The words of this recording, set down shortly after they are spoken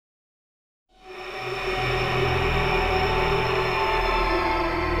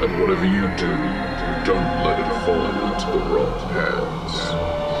And whatever you do, don't let it fall into the wrong hands.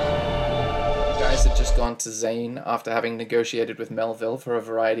 You guys had just gone to Zane after having negotiated with Melville for a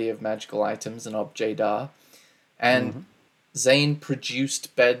variety of magical items and Objedar. And Zane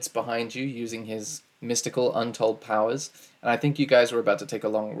produced beds behind you using his mystical untold powers. And I think you guys were about to take a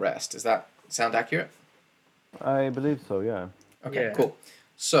long rest. Does that sound accurate? I believe so, yeah. Okay, Yeah. cool.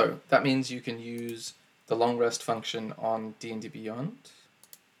 So that means you can use the long rest function on D&D Beyond.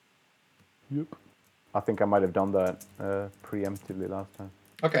 Yep. I think I might have done that preemptively last time.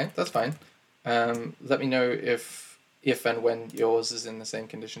 Okay, that's fine. Let me know if and when yours is in the same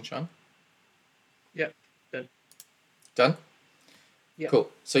condition, Sean. Yep, done. Done? Yeah. Cool.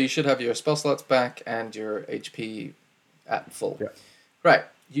 So you should have your spell slots back and your HP at full. Yeah. Right.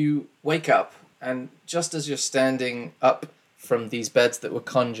 You wake up, and just as you're standing up from these beds that were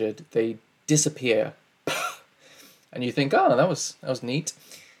conjured, they disappear. And you think, oh, that was neat.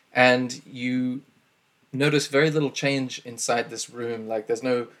 And you notice very little change inside this room. Like, there's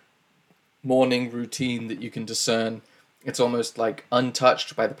no morning routine that you can discern. It's almost like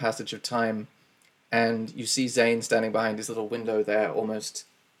untouched by the passage of time. And you see Zane standing behind his little window there, almost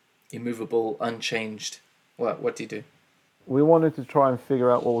immovable, unchanged. What do you do? We wanted to try and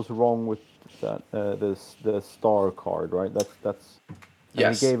figure out what was wrong with that the star card, right? That's.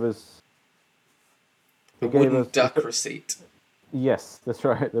 Yes. He gave us. The wooden duck receipt. Yes, that's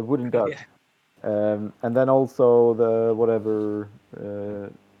right. The wooden duck. Yeah. And then also the whatever.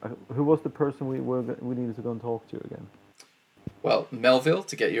 Who was the person we needed to go and talk to again? Well, Melville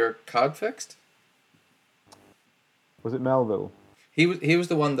to get your card fixed. Was it Melville? He was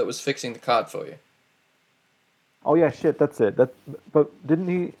the one that was fixing the card for you. Oh yeah, shit. That's it. But didn't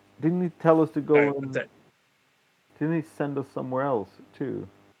he tell us to go? Didn't he send us somewhere else too?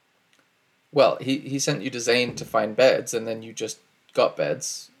 Well, he sent you to Zane to find beds, and then you just got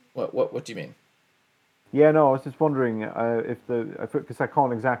beds. What do you mean? Yeah, no, I was just wondering because I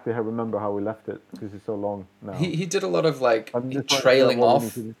can't exactly remember how we left it because it's so long now. He did a lot of just trailing what we off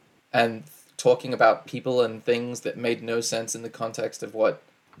need to do. and talking about people and things that made no sense in the context of what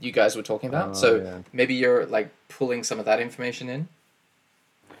you guys were talking about. Yeah. Maybe you're pulling some of that information in.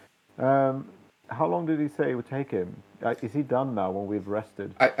 How long did he say it would take him? Is he done now when we've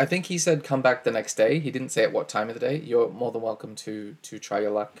rested? I think he said come back the next day. He didn't say at what time of the day. You're more than welcome to try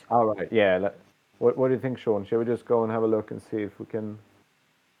your luck. All right, yeah. What do you think, Sean? Shall we just go and have a look and see if we can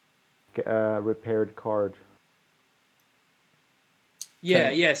get a repaired card?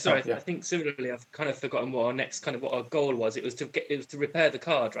 Yeah. Sorry, yeah. I think similarly, I've kind of forgotten what our goal was. It was to repair the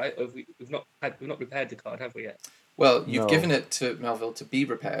card, right? We've not repaired the card, have we yet? Well, you've No. given it to Melville to be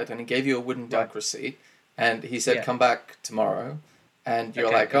repaired, and he gave you a wooden duck receipt, and he said come back tomorrow, and you're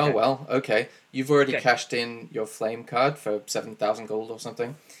Okay. oh well, okay. You've already Okay. cashed in your flame card for 7,000 gold or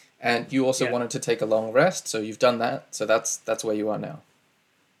something, and you also Yeah. wanted to take a long rest, so you've done that. So that's where you are now.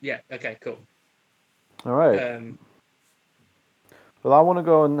 Yeah. Okay. Cool. All right. Well, I want to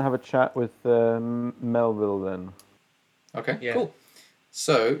go and have a chat with Melville then. Okay, Yeah. cool.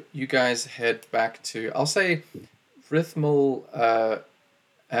 So you guys head back to, I'll say, Rithmal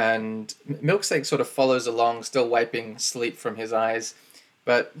and Milkshake sort of follows along, still wiping sleep from his eyes.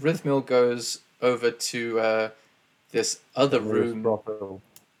 But Rithmal goes over to this other The nearest room. brothel.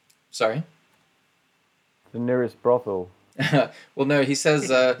 Sorry? The nearest brothel. Well, no, he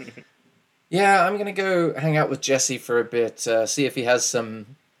says, yeah, I'm going to go hang out with Jesse for a bit, see if he has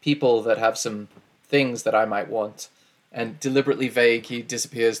some people that have some things that I might want. And deliberately vague, he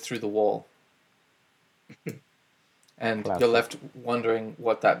disappears through the wall. And Classic. you're left wondering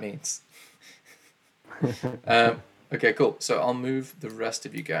what that means. Okay, cool. So I'll move the rest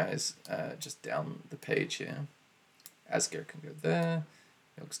of you guys just down the page here. Asger can go there.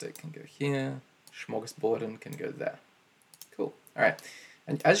 Milksteak can go here. Smorgasborden can go there. Cool. All right.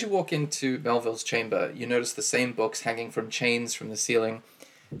 And as you walk into Melville's chamber, you notice the same books hanging from chains from the ceiling,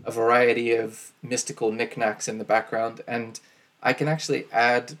 a variety of mystical knickknacks in the background, and I can actually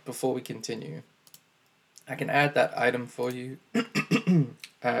add, before we continue, I can add that item for you.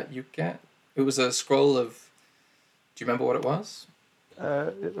 It was a scroll of, do you remember what it was?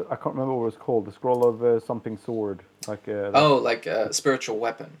 I can't remember what it was called. The scroll of something sword. Like a spiritual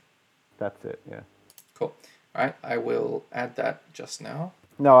weapon. That's it, yeah. Cool. All right, I will add that just now.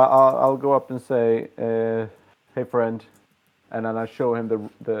 No, I'll go up and say, hey friend, and then I show him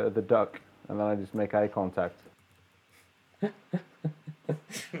the duck, and then I just make eye contact.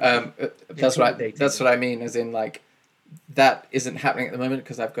 That's what I mean, as in that isn't happening at the moment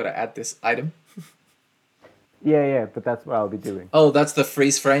because I've got to add this item. Yeah, but that's what I'll be doing. Oh, that's the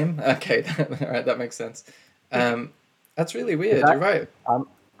freeze frame? Okay, all right, that makes sense. That's really weird, you're right.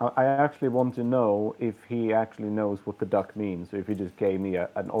 I actually want to know if he actually knows what the duck means, or if he just gave me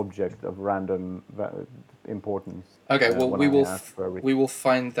an object of random importance. Okay, well, when I asked for a we will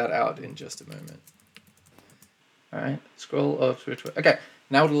find that out in just a moment. All right, scroll of spiritual. Okay,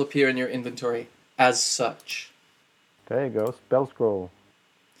 now it will appear in your inventory as such. There you go, spell scroll.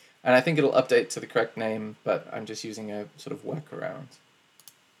 And I think it'll update to the correct name, but I'm just using a sort of workaround.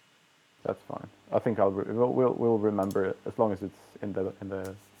 That's fine. I think we'll remember it as long as it's in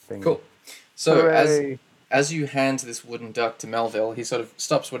the thing. Cool. So Hooray! as you hand this wooden duck to Melville, he sort of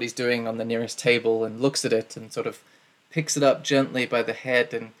stops what he's doing on the nearest table and looks at it and sort of picks it up gently by the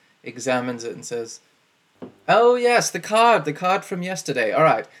head and examines it and says, "Oh yes, the card from yesterday. All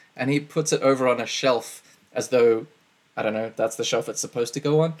right." And he puts it over on a shelf as though, I don't know, that's the shelf it's supposed to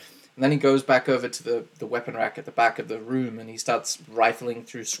go on. And then he goes back over to the weapon rack at the back of the room and he starts rifling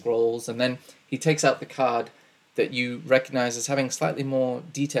through scrolls. And then he takes out the card that you recognize as having slightly more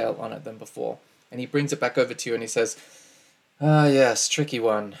detail on it than before. And he brings it back over to you and he says, "Ah, yes, tricky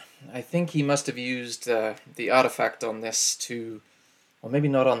one. I think he must have used the artifact on this to... Or maybe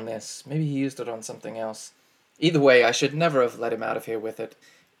not on this. Maybe he used it on something else. Either way, I should never have let him out of here with it.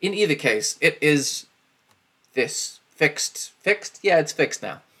 In either case, it is this. Fixed? Yeah, it's fixed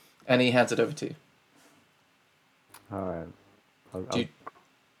now." And he hands it over to you. All right.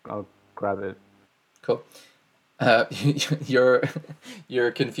 I'll grab it. Cool.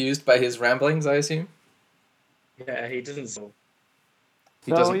 You're confused by his ramblings, I assume? Yeah, he doesn't. So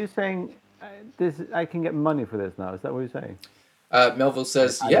are you saying I can get money for this now? Is that what you're saying? Melville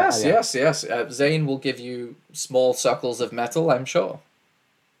says, yes. Zane will give you small circles of metal, I'm sure.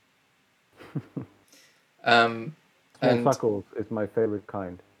 Small suckles is my favorite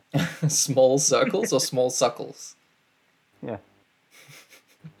kind. Small circles or small suckles? Yeah.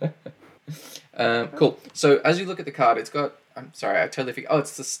 Cool. So as you look at the card, it's got... I'm sorry, I totally forgot. Oh,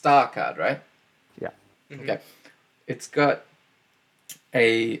 it's the star card, right? Yeah. Mm-hmm. Okay. It's got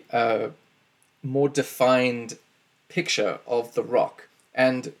a more defined picture of the rock.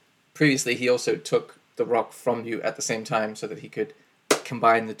 And previously he also took the rock from you at the same time so that he could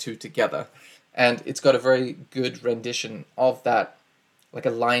combine the two together. And it's got a very good rendition of that, like a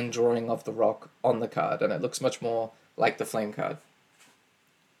line drawing of the rock on the card. And it looks much more like the flame card.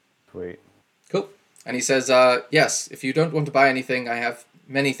 Sweet. Cool. And he says, yes, if you don't want to buy anything, I have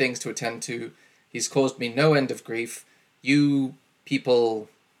many things to attend to. He's caused me no end of grief. You people,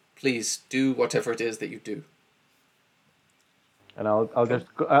 please do whatever it is that you do. And I'll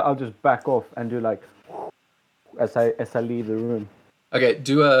just back off and do like as I leave the room. Okay,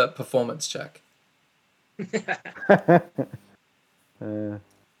 do a performance check. Yeah.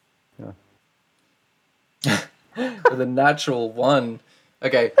 With a natural 1.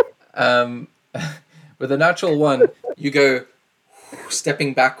 Okay. With a natural 1, you go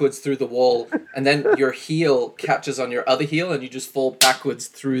stepping backwards through the wall, and then your heel catches on your other heel, and you just fall backwards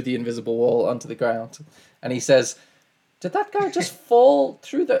through the invisible wall onto the ground. And he says, "Did that guy just fall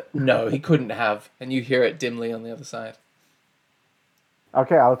through the..." "No, he couldn't have." And you hear it dimly on the other side.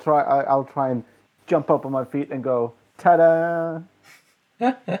 Okay, I'll try and jump up on my feet and go, ta-da!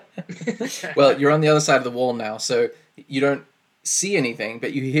 Well, you're on the other side of the wall now, so you don't see anything,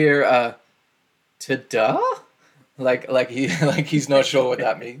 but you hear ta-da? Like he's not sure what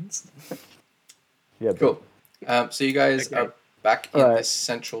that means. Yeah. Cool. So you guys are back in this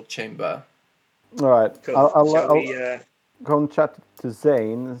central chamber. All right. Cool. I'll go and chat to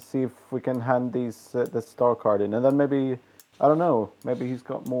Zane and see if we can hand these the star card in, and then maybe, I don't know, maybe he's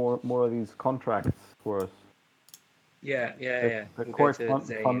got more of these contracts for us. Yeah. They're We'll quite go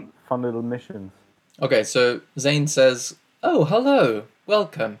to fun little missions. Okay, so Zane says, "Oh, hello.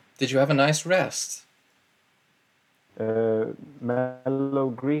 Welcome. Did you have a nice rest?" Mellow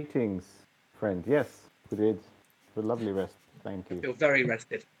greetings, friend. Yes, we did. A lovely rest. Thank I you. feel very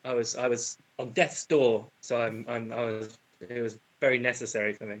rested. I was on death's door, so it was very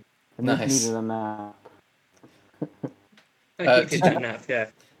necessary for me. I Nice. needed a nap. You did that nap, yeah.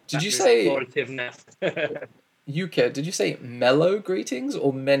 Did you That say, restorative nap? UK, did you say mellow greetings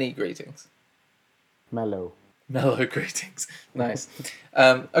or many greetings? Mellow. Mellow greetings. Nice.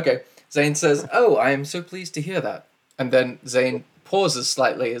 Okay, Zane says, "Oh, I am so pleased to hear that." And then Zane pauses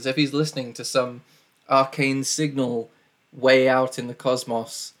slightly as if he's listening to some arcane signal way out in the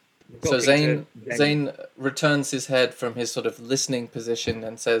cosmos. So Zane returns his head from his sort of listening position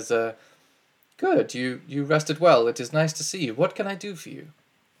and says, "Good, you rested well. It is nice to see you. What can I do for you?"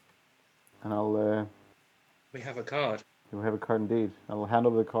 And I'll... We have a card. we have a card indeed. I'll hand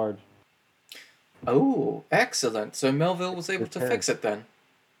over the card. Oh, excellent. So Melville was able to fix it then.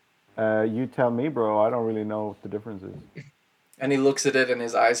 You tell me, bro. I don't really know what the difference is. And he looks at it and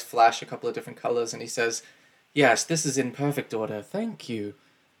his eyes flash a couple of different colors and he says, "Yes, this is in perfect order. Thank you."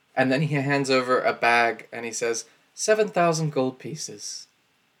 And then he hands over a bag and he says, 7,000 gold pieces.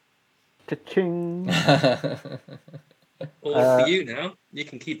 Cha-ching. All for you now. You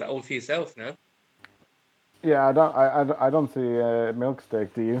can keep that all for yourself now. Yeah, I don't see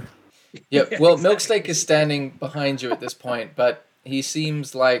Milksteak, do you? Yeah, well, Exactly. Milksteak is standing behind you at this point, but he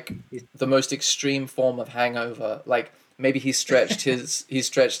seems like the most extreme form of hangover. Like maybe he stretched his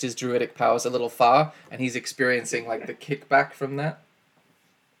druidic powers a little far, and he's experiencing like the kickback from that.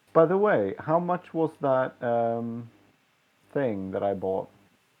 By the way, how much was that thing that I bought?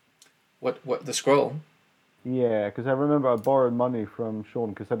 What the scroll? Yeah, because I remember I borrowed money from Sean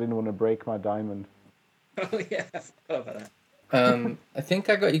because I didn't want to break my diamond. Oh yeah, I forgot about that. I think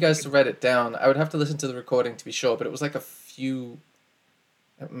I got you guys to write it down. I would have to listen to the recording to be sure, but it was like a few.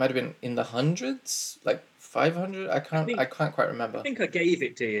 It might have been in the hundreds, like 500. I can't quite remember. I think I gave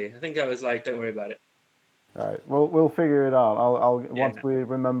it to you. I think I was like, "Don't worry about it." All right, we'll figure it out. I'll Yeah. once we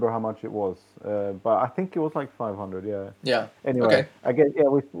remember how much it was. But I think it was like 500. Yeah. Yeah. Anyway, Okay. I guess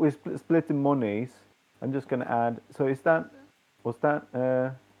we split the monies. I'm just gonna add. So was that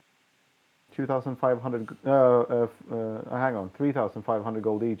 2,500? Hang on, 3,500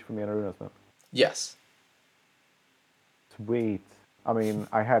 gold each for me and Arunas now. Yes. Sweet. I mean,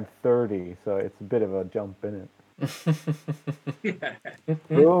 I had 30, so it's a bit of a jump in it.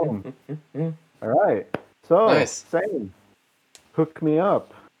 Boom. All right. So, Nice. same. Hook me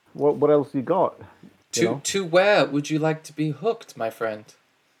up. What else you got? To where would you like to be hooked, my friend?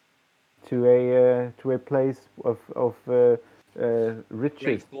 To a place of riches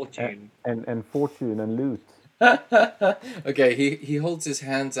Great fortune. and fortune and loot. Okay, he holds his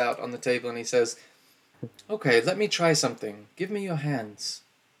hands out on the table and he says, "Okay, let me try something. Give me your hands."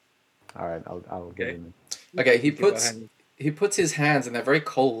 All right, I'll get Okay. in. Okay, he Give our puts hand. he puts his hands, and they're very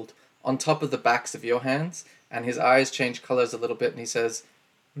cold, on top of the backs of your hands, and his eyes change colors a little bit, and he says,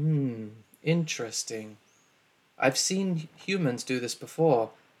 interesting. I've seen humans do this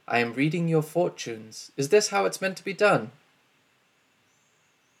before. I am reading your fortunes. Is this how it's meant to be done?"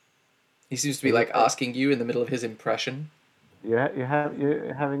 He seems to be like asking you in the middle of his impression.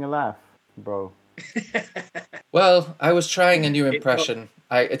 You're having a laugh, bro. Well, I was trying a new impression.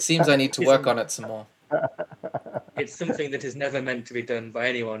 It seems I need to work on it some more. It's something that is never meant to be done by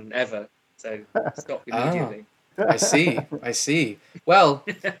anyone ever. So stop immediately. I see. Well,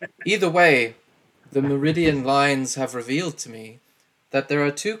 either way, the meridian lines have revealed to me that there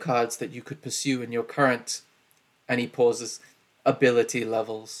are 2 cards that you could pursue in your current, and he pauses, ability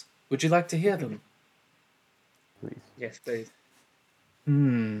levels. Would you like to hear them? Please. Yes, please.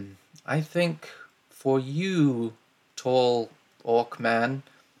 I think for you, tall orc man,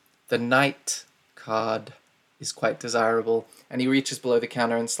 the knight card is quite desirable. And he reaches below the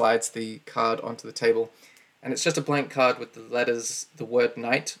counter and slides the card onto the table. And it's just a blank card with the letters, the word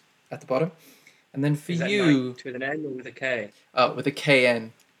knight at the bottom. And then for Is that you... knight with an N or with a K? Oh, with a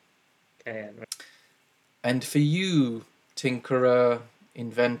KN. KN, right. And for you, tinkerer,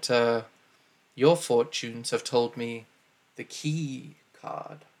 inventor, your fortunes have told me the key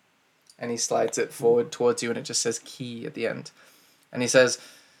card. And he slides it forward towards you and it just says key at the end. And he says,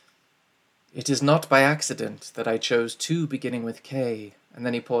 "It is not by accident that I chose 2 beginning with K." And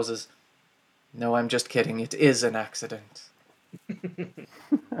then he pauses. "No, I'm just kidding. It is an accident."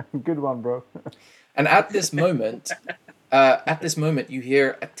 Good one, bro. And at this moment, you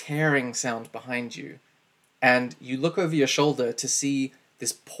hear a tearing sound behind you. And you look over your shoulder to see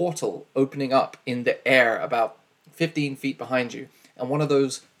this portal opening up in the air about 15 feet behind you. And one of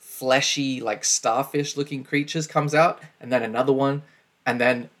those fleshy, like starfish-looking creatures comes out, and then another one, and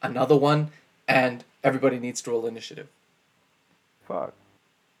then another one, and everybody needs to roll initiative. Fuck.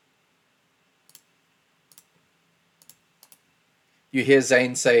 You hear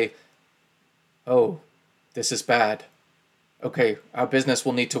Zane say, "Oh, this is bad. Okay, our business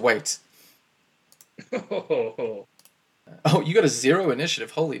will need to wait." Oh, you got a 0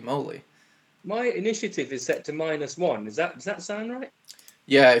 initiative. Holy moly. My initiative is set to -1. Does that sound right?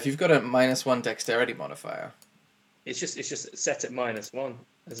 Yeah, if you've got a -1 dexterity modifier. It's just set at -1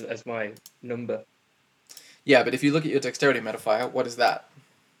 as my number. Yeah, but if you look at your dexterity modifier, what is that?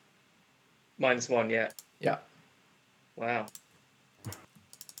 -1, yeah. Yeah. Wow.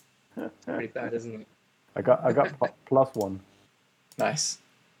 It's pretty bad, isn't it? I got +1. Nice.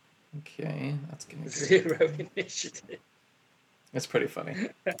 Okay, that's gonna be 0 initiative. It's pretty funny.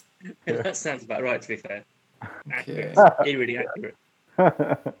 That sounds about right, to be fair. Okay. Accurate. Eerily accurate.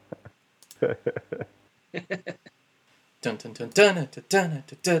 Dun dun dun dun dun dun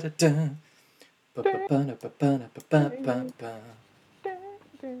dun dun dun.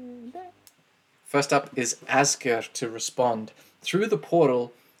 First up is Asger to respond. Through the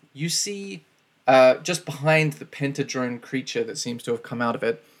portal, you see, just behind the pentadrone creature that seems to have come out of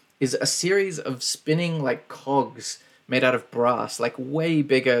it, is a series of spinning like cogs made out of brass, like way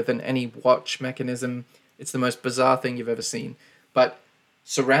bigger than any watch mechanism. It's the most bizarre thing you've ever seen. But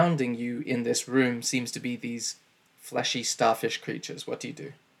surrounding you in this room seems to be these fleshy starfish creatures. What do you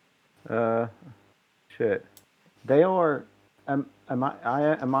do? Shit. They are. Am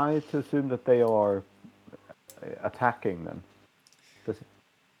I to assume that they are attacking them?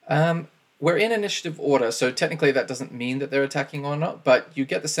 We're in initiative order, so technically that doesn't mean that they're attacking or not, but you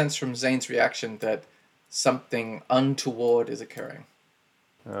get the sense from Zane's reaction that something untoward is occurring.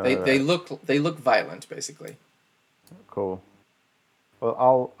 They look violent, basically. Cool.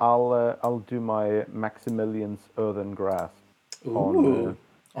 Well, I'll do my Maximilian's Earthen Grasp. Ooh.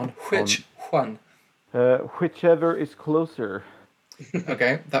 On which one? Whichever is closer.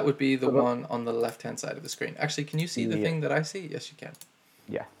 Okay, that would be the one on the left-hand side of the screen. Actually, can you see the thing that I see? Yes, you can.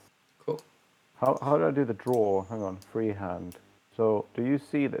 Yeah. Cool. How do I do the draw? Hang on, freehand. So, do you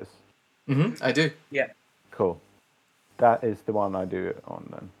see this? Mm-hmm, I do. Yeah. Cool. That is the one I do it on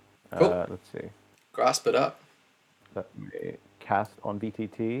then. Cool. Let's see. Grasp it up. Let me cast on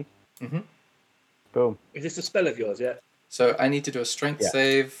VTT. Mm-hmm. Boom. Is this a spell of yours? Yeah. So I need to do a strength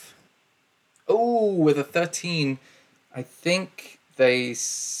save. Oh, with a 13, I think they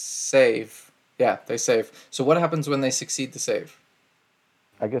save. Yeah, they save. So what happens when they succeed the save?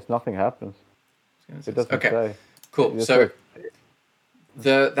 I guess nothing happens. It doesn't say. Cool. So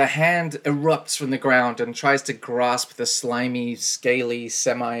the hand erupts from the ground and tries to grasp the slimy, scaly,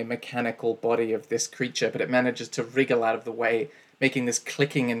 semi-mechanical body of this creature, but it manages to wriggle out of the way, making this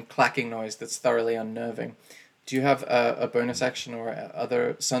clicking and clacking noise that's thoroughly unnerving. Do you have a bonus action or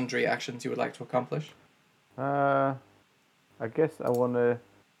other sundry actions you would like to accomplish? I guess I want to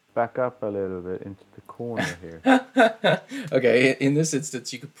back up a little bit into the corner here. Okay, in this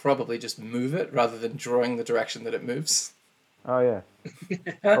instance, you could probably just move it rather than drawing the direction that it moves. Oh, yeah.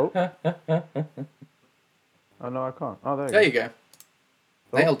 Oh. Oh, no, I can't. Oh, There you go.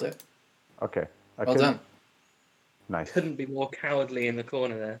 Nailed it. Okay. Well done. Nice. Couldn't be more cowardly in the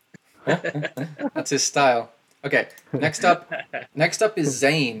corner there. That's his style. Okay, next up is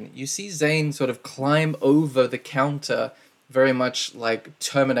Zane. You see Zane sort of climb over the counter, very much like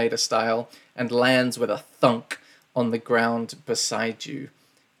Terminator style, and lands with a thunk on the ground beside you.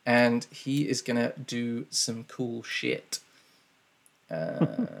 And he is going to do some cool shit.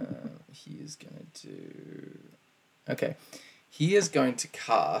 He is going to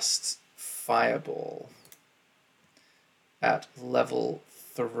cast Fireball at level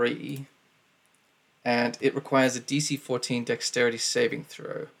 3. And it requires a DC 14 dexterity saving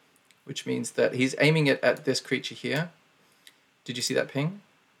throw, which means that he's aiming it at this creature here. Did you see that ping?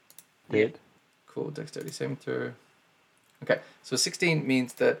 Did. Cool, dexterity saving throw. Okay, so 16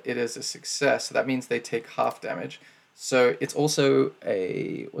 means that it is a success, so that means they take half damage. So it's also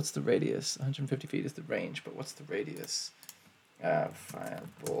what's the radius? 150 feet is the range, but what's the radius?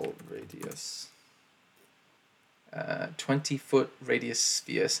 Fireball radius. 20-foot radius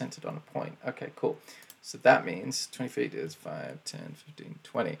sphere centered on a point. Okay, cool. So that means 20 feet is 5, 10, 15,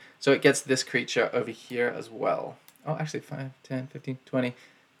 20. So it gets this creature over here as well. Oh, actually 5, 10, 15, 20.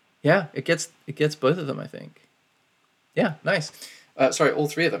 Yeah, it gets both of them, I think. Yeah, nice. Sorry, all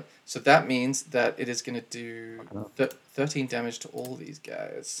three of them. So that means that it is going to do 13 damage to all these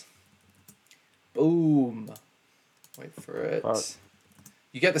guys. Boom. Wait for it.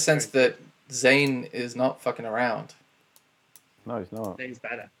 You get the sense that Zane is not fucking around. No, he's not. Zane's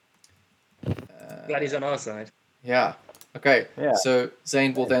better. Glad he's on our side. Yeah. Okay. Yeah. So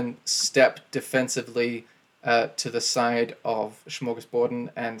Zane will then step defensively to the side of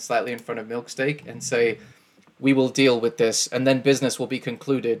Smorgasborden and slightly in front of Milksteak and say, "We will deal with this, and then business will be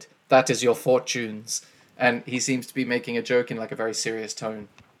concluded. That is your fortunes." And he seems to be making a joke in like a very serious tone.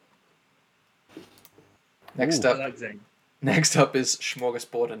 Next I like Zane. Next up is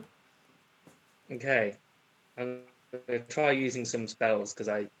Smorgasborden. Okay. I'm going to try using some spells because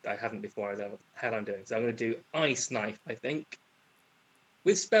I haven't before. I don't know what the hell I'm doing. So I'm going to do Ice Knife, I think.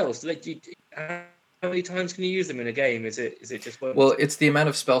 With spells, how many times can you use them in a game? Is it just once? Well, it's the amount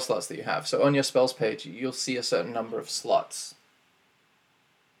of spell slots that you have. So on your spells page, you'll see a certain number of slots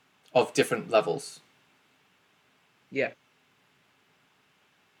of different levels. Yeah.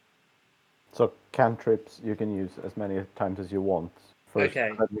 So cantrips you can use as many times as you want. First,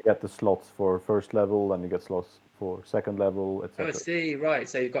 Okay. Then you get the slots for first level, and you get slots for second level, Oh, etc. I see. Right.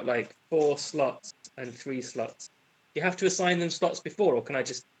 So you've got like 4 slots and 3 slots. You have to assign them slots before, or can I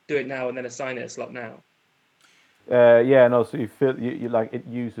just do it now and then assign it a slot now? Yeah, no. So you like it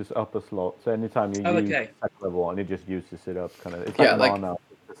uses up a slot. So anytime you Oh, use okay. attack level one, it just uses it up. Kind of. It's Yeah, like like mana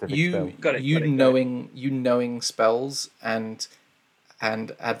for specific spell. Got it. you knowing spells and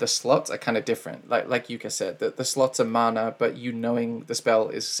add the slots are kind of different. Like Yuka said, the slots are mana, but you knowing the spell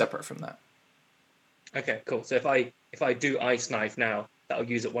is separate from that. Okay, cool. So if I do Ice Knife now, that'll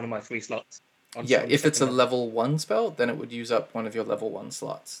use up one of my 3 slots. Yeah, On the if it's a second level. level 1 spell, then it would use up one of your level 1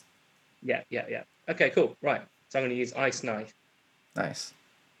 slots. Yeah. Okay, cool. Right. So I'm going to use Ice Knife. Nice.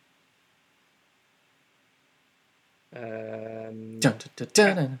 Um, Dun, dun, dun,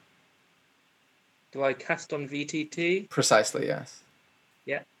 dun, dun. do I cast on VTT? Precisely, yes.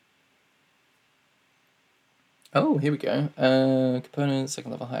 Yeah. Oh, here we go. Component,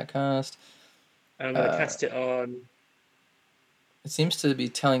 second level higher cast. And I'm going to cast it on. It seems to be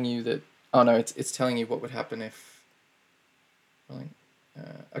telling you that. Oh no, it's telling you what would happen if.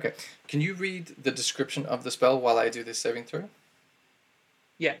 Okay, can you read the description of the spell while I do this saving throw?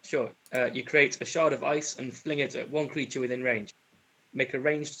 Yeah, sure. You create a shard of ice and fling it at one creature within range. Make a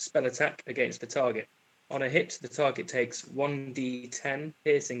ranged spell attack against the target. On a hit, the target takes 1d10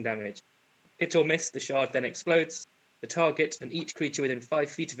 piercing damage. Hit or miss, the shard then explodes. The target and each creature within 5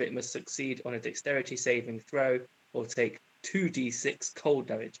 feet of it must succeed on a dexterity saving throw or take 2d6 cold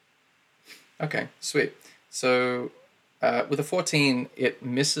damage. Okay, sweet. So with a 14, it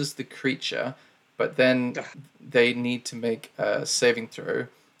misses the creature, but then they need to make a saving throw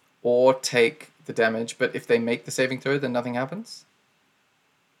or take the damage. But if they make the saving throw, then nothing happens?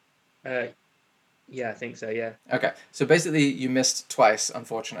 Yeah, I think so, yeah. Okay, so basically you missed twice,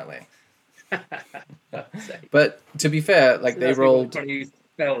 unfortunately. But to be fair, like So they that's me rolled... trying to use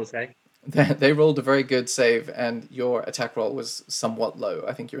spells, hey? They rolled a very good save, and your attack roll was somewhat low.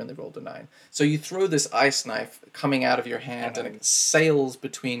 I think you only rolled a 9. So you throw this ice knife coming out of your hand, and it sails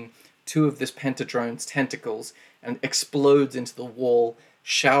between 2 of this pentadrone's tentacles and explodes into the wall,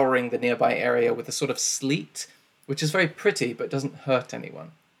 showering the nearby area with a sort of sleet, which is very pretty but doesn't hurt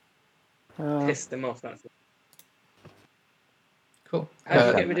anyone. Piss them off, that's it. Cool. How do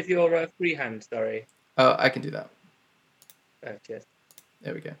you get rid of your free hand, sorry? I can do that. Oh, cheers.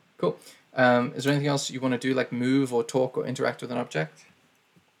 There we go. Cool. Is there anything else you want to do, like move or talk or interact with an object?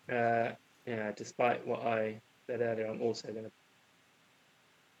 Yeah, despite what I said earlier, I'm also going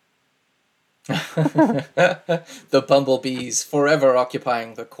to... The bumblebees forever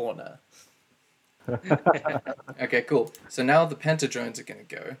occupying the corner. Okay, cool. So now the pentadrones are going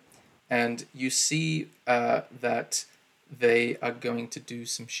to go, and you see that they are going to do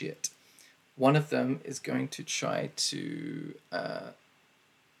some shit. One of them is going to try to...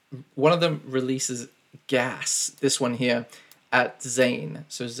 one of them releases gas, this one here, at Zane.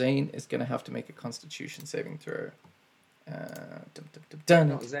 So Zane is going to have to make a Constitution saving throw.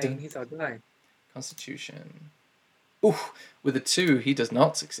 Not Zane, he's our guy. Constitution. Ooh, with a 2, he does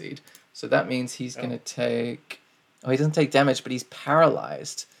not succeed. So that means he's going to take... Oh, he doesn't take damage, but he's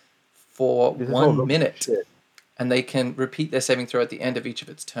paralyzed for 1 minute. Shit. And they can repeat their saving throw at the end of each of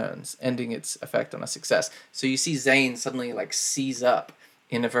its turns, ending its effect on a success. So you see Zane suddenly like seize up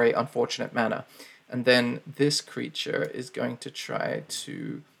in a very unfortunate manner. And then this creature is going to try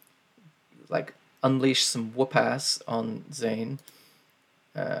to like unleash some whoop-ass on Zane.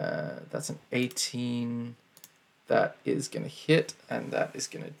 That's an 18. That is going to hit, and that is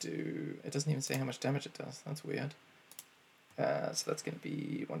going to do... It doesn't even say how much damage it does. That's weird. So that's going to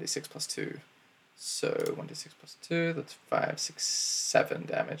be 1d6 plus 2. So 1d6 plus 2, that's 5, 6, 7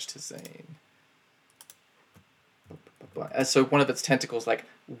 damage to Zane. And so one of its tentacles like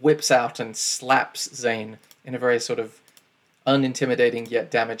whips out and slaps Zane in a very sort of unintimidating yet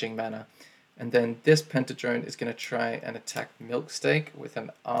damaging manner. And then this pentadrone is going to try and attack Milksteak with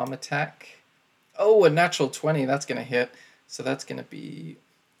an arm attack. Oh, a natural 20, that's going to hit. So that's going to be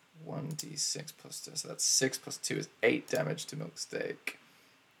 1d6 plus 2. So that's 6 plus 2 is 8 damage to Milksteak.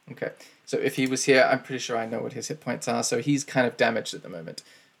 Okay, so if he was here, I'm pretty sure I know what his hit points are. So he's kind of damaged at the moment.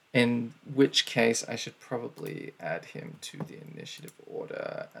 In which case, I should probably add him to the initiative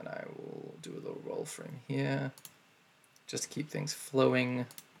order. And I will do a little roll for him here. Just to keep things flowing.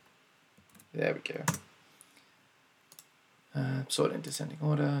 There we go. Sort in descending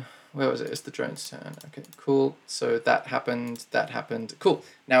order. Where was it? It's the drone's turn. Okay, cool. So that happened. Cool.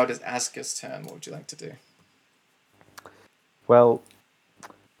 Now it is Aska's turn. What would you like to do? Well,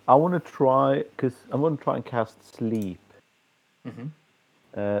 I want to try, because I'm going to try and cast Sleep. Mm-hmm.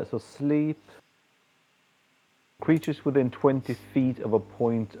 So Sleep, creatures within 20 feet of a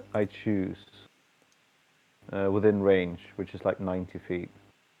point I choose, within range, which is like 90 feet,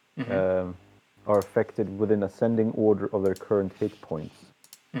 are affected within ascending order of their current hit points.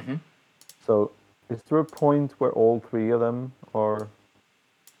 Mm-hmm. So, is there a point where all three of them are?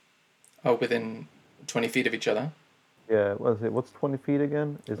 Oh, within 20 feet of each other. Yeah, what is it? What's 20 feet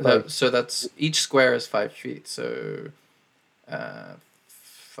again? It's like So that's each square is 5 feet. So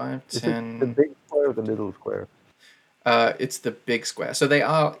 5, is it the 10. big square or the little square? It's the big square. So they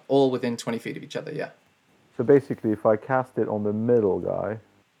are all within 20 feet of each other, yeah. So basically, if I cast it on the middle guy,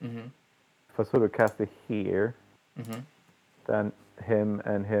 Mm-hmm. if I sort of cast it here, Mm-hmm. then him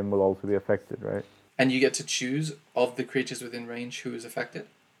and him will also be affected, right? And you get to choose of the creatures within range who is affected?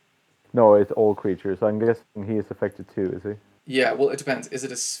 No, it's all creatures. I'm guessing he is affected too, is he? Yeah, well, it depends. Is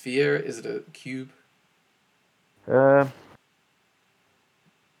it a sphere? Is it a cube? Uh,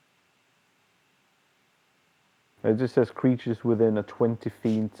 it just says creatures within a 20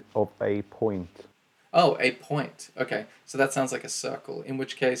 feet of a point. Oh, a point. Okay, so that sounds like a circle. In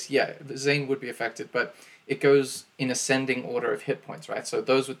which case, yeah, Zane would be affected, but it goes in ascending order of hit points, right? So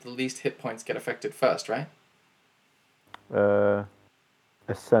those with the least hit points get affected first, right?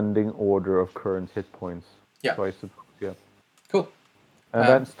 Ascending order of current hit points. Yeah. So I suppose, yeah. Cool. And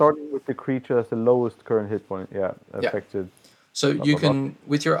then starting with the creature as the lowest current hit point, yeah, affected. So blah, you blah, blah. can,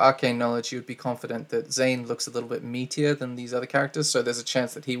 with your arcane knowledge, you'd be confident that Zane looks a little bit meatier than these other characters, so there's a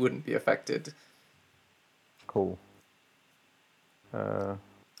chance that he wouldn't be affected. Cool.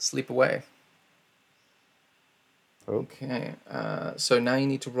 Sleep away. Oh. Okay, so now you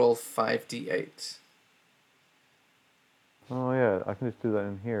need to roll 5d8. Oh yeah, I can just do that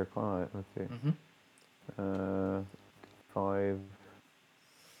in here, can't I? Let's see. Mm-hmm.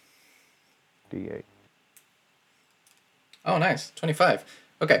 5d8. Oh, nice. 25.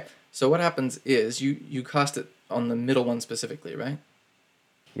 Okay, so what happens is you cast it on the middle one specifically, right?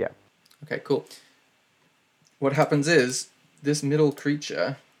 Yeah. Okay, cool. What happens is this middle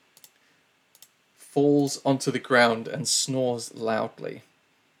creature falls onto the ground and snores loudly.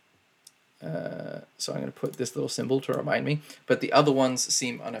 So I'm going to put this little symbol to remind me. But the other ones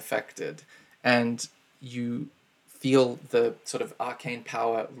seem unaffected. And you feel the sort of arcane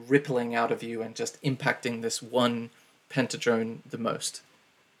power rippling out of you and just impacting this one pentadrone the most.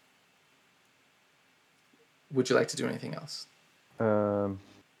 Would you like to do anything else?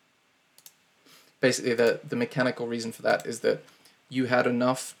 Basically, the mechanical reason for that is that you had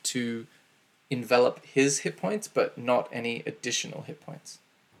enough to envelop his hit points, but not any additional hit points.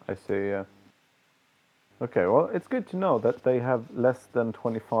 I see, yeah. Okay, well, it's good to know that they have less than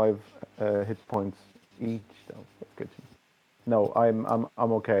 25 hit points each, though. That's good to know. No,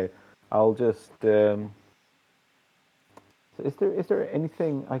 I'm okay. I'll just... is there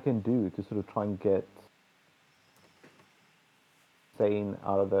anything I can do to sort of try and get Zane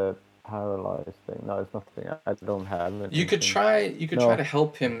out of the paralyzed thing? No, it's nothing. I don't have anything. You could try to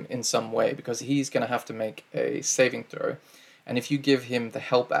help him in some way, because he's going to have to make a saving throw. And if you give him the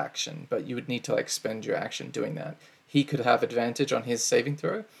help action, but you would need to spend your action doing that, he could have advantage on his saving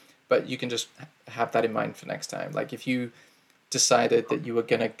throw, but you can just have that in mind for next time. Like if you decided that you were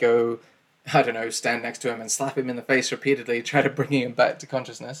going to go, I don't know, stand next to him and slap him in the face repeatedly, try to bring him back to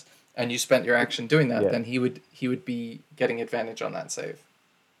consciousness, and you spent your action doing that, then he would be getting advantage on that save.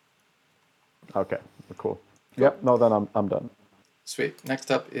 Okay, cool. Yep, no, then I'm done. Sweet. Next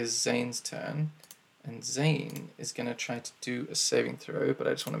up is Zane's turn. And Zane is going to try to do a saving throw, but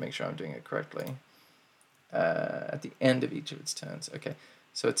I just want to make sure I'm doing it correctly. At the end of each of its turns. Okay,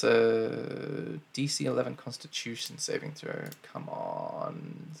 so it's a DC 11 Constitution saving throw. Come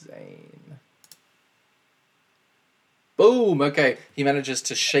on, Zane. Boom! Okay, he manages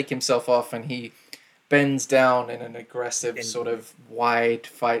to shake himself off, and he bends down in an aggressive, sort of wide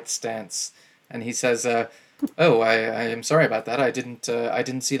fight stance. And he says, "Oh, I am sorry about that. I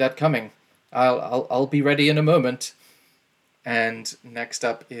didn't see that coming. I'll be ready in a moment." And next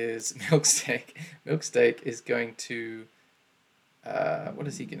up is Milksteak. Milksteak is going to what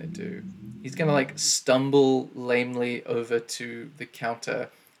is he gonna do? He's gonna stumble lamely over to the counter,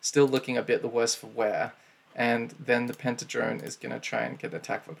 still looking a bit the worse for wear. And then the pentadrone is gonna try and get an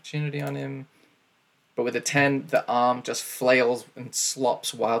attack of opportunity on him. But with a 10, the arm just flails and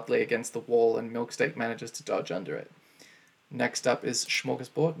slops wildly against the wall, and Milksteak manages to dodge under it. Next up is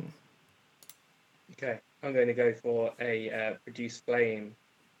Smorgasborden. Okay, I'm going to go for a produce flame.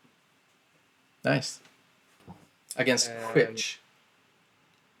 Nice. Against which?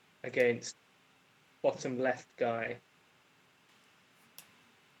 Against bottom left guy.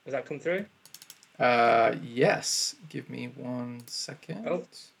 Does that come through? Yes. Give me 1 second. Oh.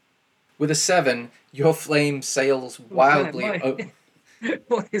 With a 7, your flame sails wildly.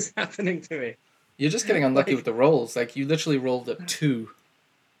 What is happening to me? You're just getting unlucky with the rolls. You literally rolled a 2.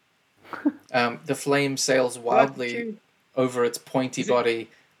 The flame sails wildly over its pointy body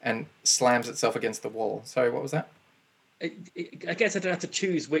and slams itself against the wall. Sorry, what was that? I guess I don't have to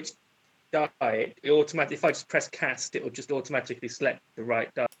choose which die. It automatically, if I just press cast, it will just automatically select the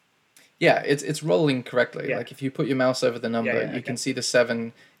right die. Yeah, it's rolling correctly. Yeah. Like if you put your mouse over the number, Yeah, you okay. can see the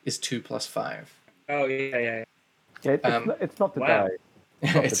 7 is 2 plus 5. Oh yeah. Yeah, it's not the Wow. die.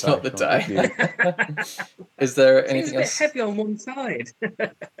 It's not the Sean, die. Is there Seems anything a bit else? heavy on one side.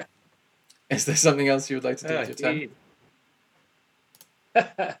 Is there something else you would like to do Oh, with your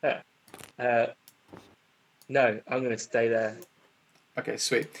turn? No, I'm going to stay there. Okay,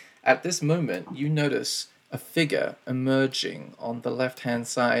 sweet. At this moment, you notice a figure emerging on the left-hand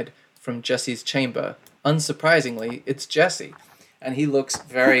side from Jesse's chamber. Unsurprisingly, it's Jesse, and he looks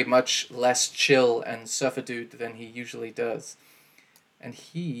very much less chill and surfer dude than he usually does. And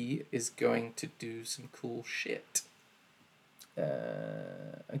he is going to do some cool shit.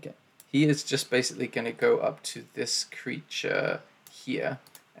 Okay. He is just basically going to go up to this creature here,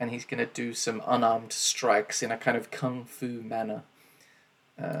 and he's going to do some unarmed strikes in a kind of kung fu manner.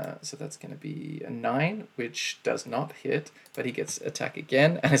 So that's going to be a 9, which does not hit, but he gets attack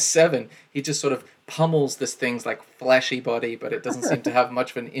again, and a 7. He just sort of pummels this thing's like fleshy body, but it doesn't seem to have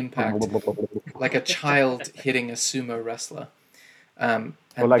much of an impact, like a child hitting a sumo wrestler. And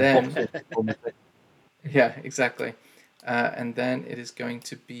or like then, boxing. yeah, exactly. And then it is going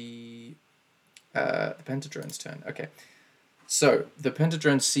to be the Pentadrone's turn. Okay. So the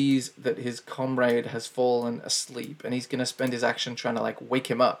Pentadrone sees that his comrade has fallen asleep, and he's going to spend his action trying to like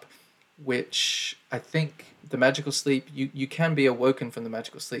wake him up, which I think the magical sleep, you can be awoken from the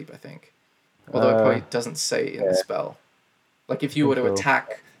magical sleep, I think. Although it probably doesn't say in the spell. Like if you were to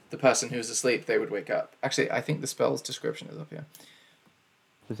attack the person who's asleep, they would wake up. Actually, I think the spell's description is up here.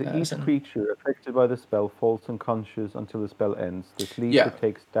 Each creature affected by the spell falls unconscious until the spell ends. The sleeper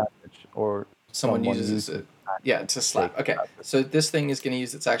takes damage, or someone uses it. Yeah, to slap. Okay, so this thing is going to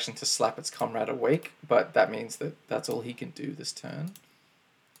use its action to slap its comrade awake, but that means that that's all he can do this turn.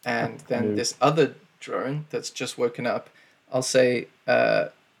 And then this other drone that's just woken up, I'll say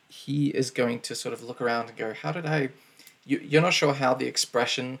he is going to sort of look around and go, how did I... You're not sure how the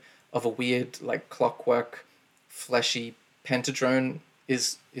expression of a weird, like, clockwork, fleshy pentadrone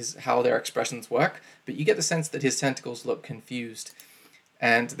is how their expressions work, but you get the sense that his tentacles look confused.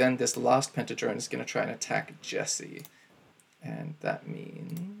 And then this last pentadrone is going to try and attack Jesse. And that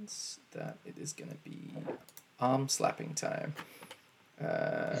means that it is going to be arm slapping time.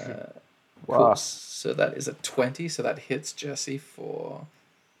 Cool. So that is a 20, so that hits Jesse for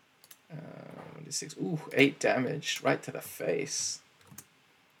 6. Ooh, 8 damage right to the face.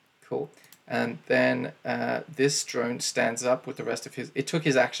 Cool. And then this drone stands up with the rest of his... It took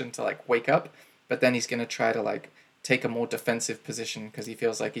his action to like wake up, but then he's going to try to like take a more defensive position because he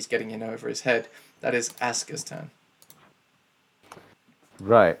feels like he's getting in over his head. That is Aska's turn.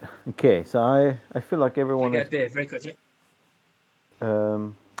 Right. Okay. So I feel like everyone is... beer very quickly.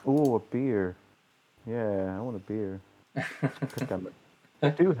 Oh, a beer. Yeah, I want a beer. I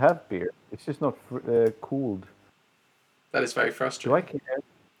do have beer. It's just not cooled. That is very frustrating.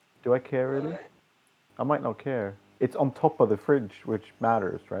 Do I care really? I might not care. It's on top of the fridge, which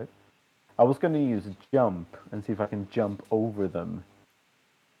matters, right? I was going to use jump and see if I can jump over them.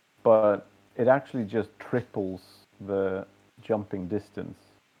 But it actually just triples the jumping distance.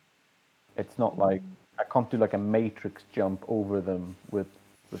 It's not like... I can't do like a matrix jump over them with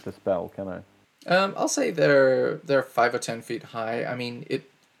the spell, can I? I'll say they're 5 or 10 feet high. I mean,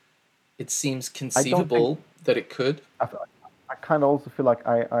 it seems conceivable that it could. I kind of also feel like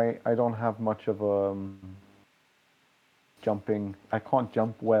I don't have much of a jumping. I can't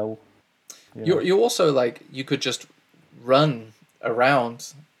jump well. You also like you could just run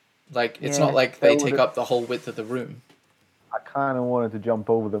around. Like it's not like they take up the whole width of the room. I kind of wanted to jump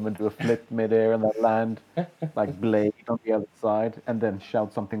over them and do a flip midair and then land like Blade on the other side and then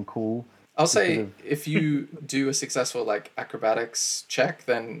shout something cool. I'll say if you do a successful like acrobatics check,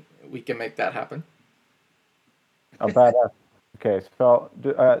 then we can make that happen. Oh, badass. Okay, so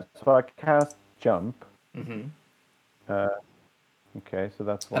I cast jump. Mm-hmm. Okay, so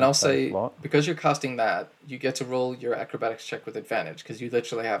that's one. And I'll say, because you're casting that, you get to roll your acrobatics check with advantage, because you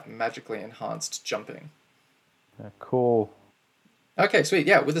literally have magically enhanced jumping. Cool. Okay, sweet.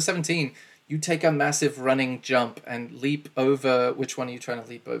 Yeah, with the 17, you take a massive running jump and leap over... Which one are you trying to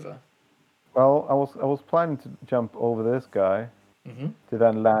leap over? Well, I was planning to jump over this guy to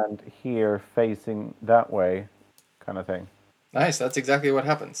then land here facing that way, kind of thing. Nice, that's exactly what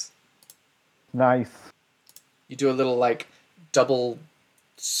happens. Nice. You do a little, like, double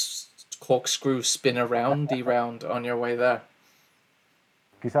corkscrew spin around on your way there.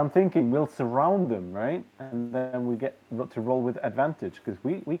 Because I'm thinking we'll surround them, right? And then we get to roll with advantage because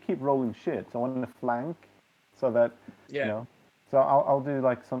we keep rolling shit. So I want to flank so that, Yeah. So I'll do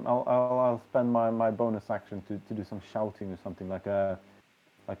like I'll spend my bonus action to do some shouting or something like a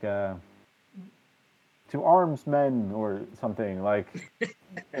to arms men or something like,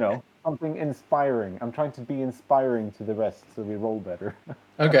 something inspiring. I'm trying to be inspiring to the rest so we roll better.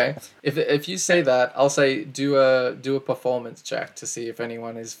 Okay. If you say that, I'll say do a performance check to see if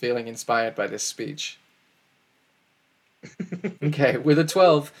anyone is feeling inspired by this speech. Okay, with a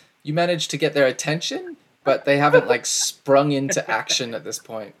 12, you manage to get their attention, but they haven't like sprung into action at this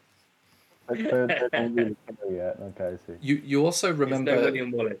point. They don't really care yet. Okay, I see. You also It's no remember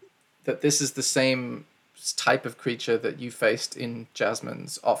William Wallace. that this is the same type of creature that you faced in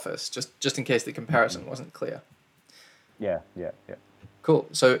Jasmine's office, just in case the comparison wasn't clear. Yeah. Cool.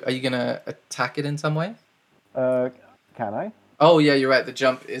 So are you gonna attack it in some way? Can I? Oh yeah, you're right. The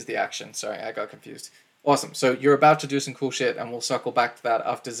jump is the action. Sorry, I got confused. Awesome. So you're about to do some cool shit, and we'll circle back to that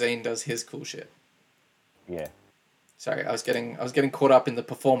after Zane does his cool shit. Yeah. Sorry, I was getting caught up in the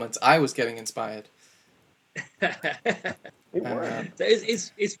performance. I was getting inspired. It worked. So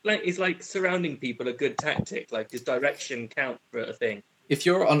is like surrounding people a good tactic? Like, does direction count for a thing? If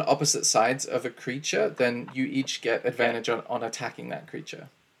you're on opposite sides of a creature, then you each get advantage on attacking that creature.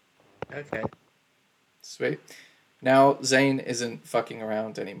 Okay. Sweet. Now Zane isn't fucking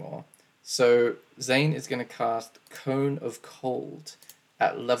around anymore. So Zane is going to cast Cone of Cold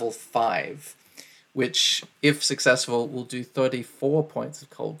at level 5, which, if successful, will do 34 points of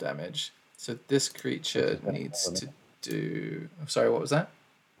cold damage. So this creature needs to do... Sorry, what was that?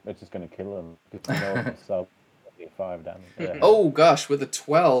 It's just going to kill him. Because sub 5 damage. Yeah. Oh gosh, with a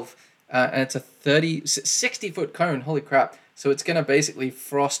 12, and it's a 60-foot cone, holy crap. So it's going to basically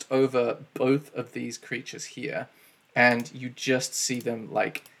frost over both of these creatures here, and you just see them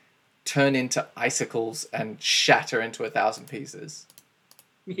like turn into icicles and shatter into 1,000 pieces.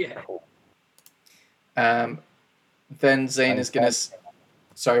 Yeah. Then Zane is going to...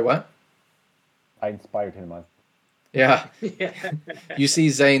 Sorry, what? I inspired him, man. Yeah. Yeah. You see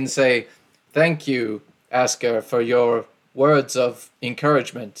Zane say, "Thank you, Asker, for your words of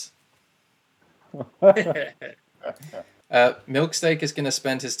encouragement." Milksteak is going to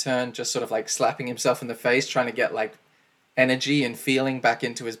spend his turn just sort of like slapping himself in the face, trying to get like energy and feeling back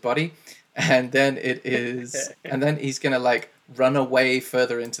into his body. And then he's going to like run away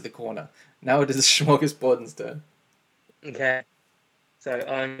further into the corner. Now it is Smorgasbord's turn. Okay. So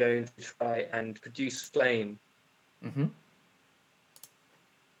I'm going to try and produce flame. Mm-hmm.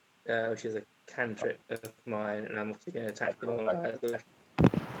 Which is a cantrip of mine, and I'm also going to attack the one left.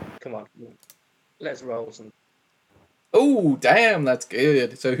 Come on. Let's roll some. Oh, damn, that's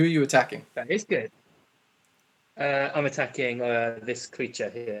good. So who are you attacking? That is good. I'm attacking this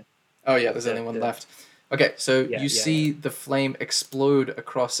creature here. Oh, yeah, there's only one left. Okay, so you see the flame explode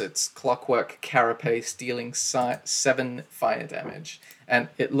across its clockwork carapace, dealing 7 fire damage. And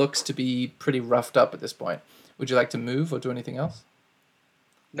it looks to be pretty roughed up at this point. Would you like to move or do anything else?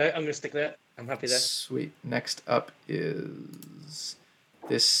 No, I'm going to stick there. I'm happy there. Sweet. Next up is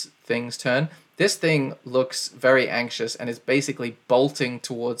this thing's turn. This thing looks very anxious and is basically bolting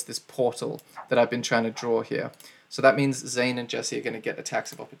towards this portal that I've been trying to draw here. So that means Zane and Jesse are going to get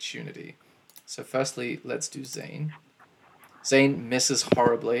attacks of opportunity. So firstly, let's do Zane. Zane misses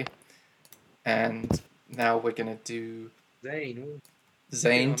horribly. And now we're going to do Zane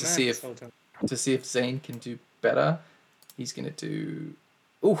to see if Zane can do better. He's going to do...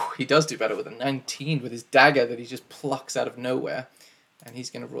 Ooh, he does do better with a 19 with his dagger that he just plucks out of nowhere. And he's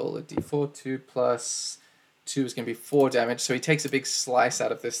going to roll a d4. 2 plus 2 is going to be 4 damage. So he takes a big slice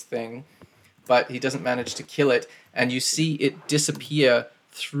out of this thing, but he doesn't manage to kill it. And you see it disappear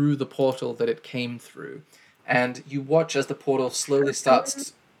through the portal that it came through. And you watch as the portal slowly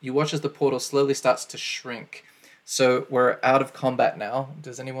starts to shrink. So we're out of combat now.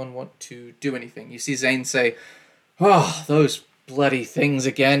 Does anyone want to do anything? You see Zane say, "Oh, those bloody things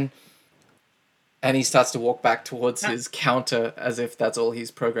again." And he starts to walk back towards his counter as if that's all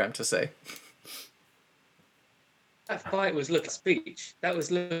he's programmed to say. That fight was That was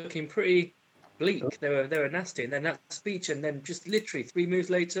looking pretty bleak. They were nasty, and then that speech, and then just literally 3 moves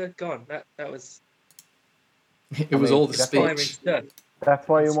later, gone. That was. It was all the speech. Stuff. That's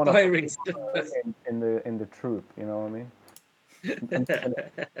why you want to stuff. in the troop. You know what I mean?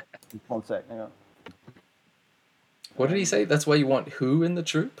 1 sec. Hang on. What did he say? That's why you want who in the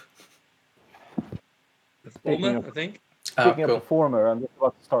troop? The former, I think. Speaking of the former, I'm just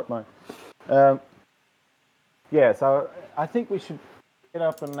about to start mine. So I think we should get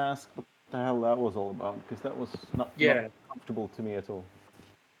up and ask what the hell that was all about, because that was not comfortable to me at all.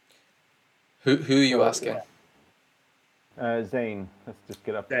 Who are you asking? Zane, let's just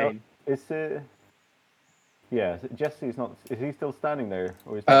get up. Zane. Yeah, Jesse's not. Is he still standing there,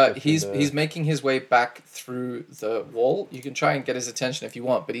 or is that just He's making his way back through the wall. You can try and get his attention if you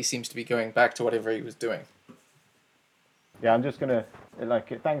want, but he seems to be going back to whatever he was doing. Yeah, I'm just gonna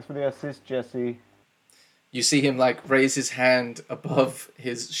thanks for the assist, Jesse. You see him like raise his hand above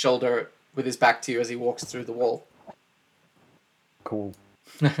his shoulder with his back to you as he walks through the wall. Cool.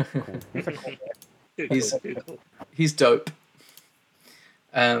 He's dope.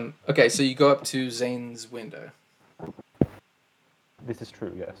 Okay, so you go up to Zane's window. This is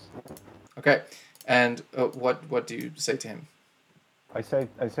true, yes. Okay, and what do you say to him? I say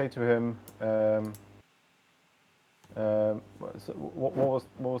to him, what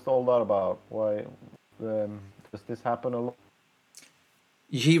was all that about? Why does this happen a lot?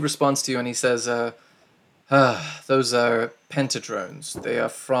 He responds to you and he says, those are pentadrones. They are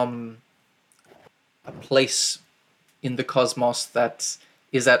from a place in the cosmos that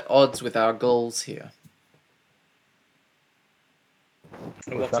is at odds with our goals here.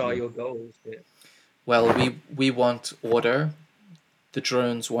 And what are your goals here? Well, we want order. The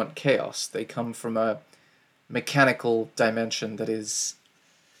drones want chaos. They come from a mechanical dimension that is...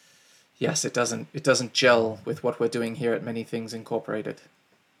 Yes, it doesn't gel with what we're doing here at Many Things Incorporated.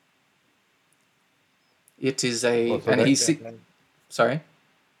 It is a... Sorry?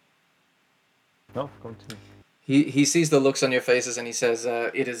 No, continue. He sees the looks on your faces and he says,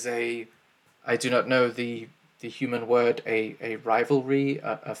 it is a... I do not know the human word, a rivalry,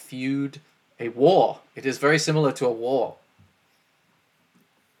 a feud, a war. It is very similar to a war.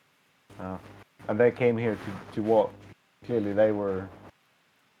 And they came here to what? Clearly they were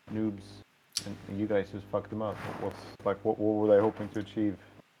noobs, and you guys just fucked them up. What were they hoping to achieve?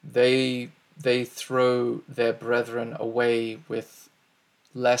 They throw their brethren away with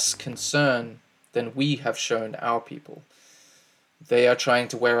less concern than we have shown our people. They are trying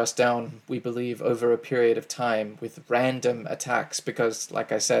to wear us down, we believe, over a period of time with random attacks because,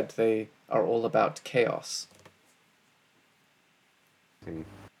 like I said, they are all about chaos. See.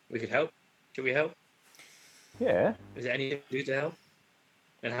 We could help. Should we help? Yeah. Is there anything to do to help?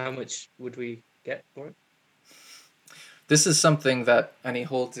 And how much would we get for it? This is something that, and he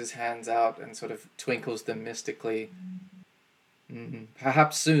holds his hands out and sort of twinkles them mystically.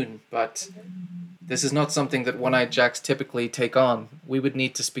 Perhaps soon, but this is not something that One-Eyed Jacks typically take on. We would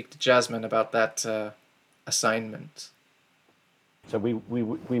need to speak to Jasmine about that assignment. So we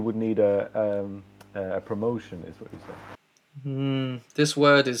would need a promotion, is what you said. This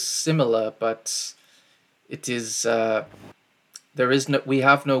word is similar, but it is... we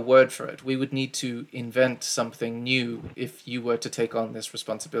have no word for it. We would need to invent something new if you were to take on this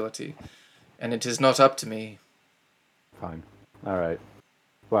responsibility. And it is not up to me. Fine. All right.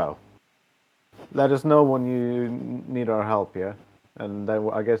 Well, let us know when you need our help, yeah? And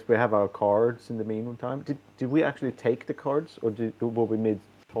then I guess we have our cards in the meantime. Did we actually take the cards, or were we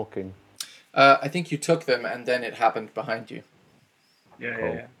mid-talking? I think you took them, and then it happened behind you.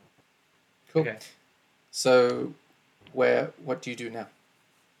 Yeah. Cool. Okay. So... what do you do now?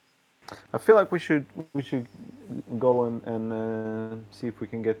 I feel like we should go and see if we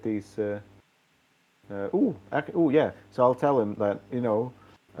can get these. Yeah. So I'll tell him that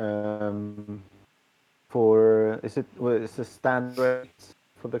it's a standard rate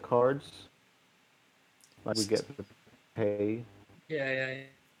for the cards. Like we get the pay. Yeah.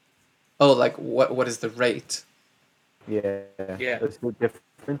 Oh, like what is the rate? Yeah. It's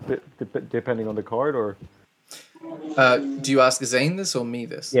different depending on the card, or. Do you ask Zane this or me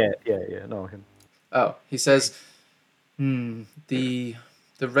this? Yeah. No, him. Oh, he says, the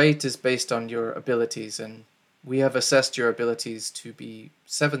rate is based on your abilities, and we have assessed your abilities to be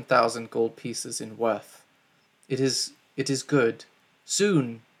 7,000 gold pieces in worth. It is good.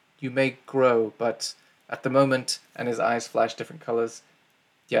 Soon you may grow, but at the moment, and his eyes flash different colors,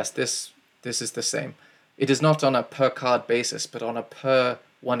 yes, this is the same. It is not on a per card basis, but on a per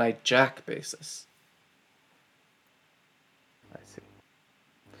One-Eyed Jack basis. I see.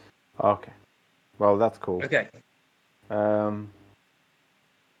 Okay. Well, that's cool. Okay.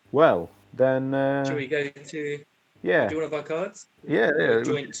 Well, then... Shall we go to do one of our cards? Yeah.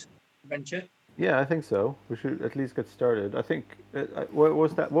 Joint venture? Yeah, I think so. We should at least get started. I think... what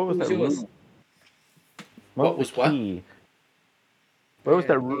was that room? What was what? Key? Where was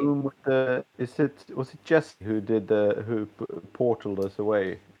that room with the... Was it Jesse who who portaled us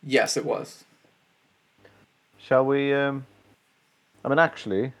away? Yes, it was. Shall we...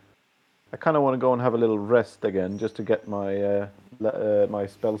 actually, I kind of want to go and have a little rest again, just to get my my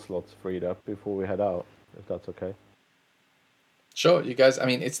spell slots freed up before we head out, if that's okay. Sure, you guys. I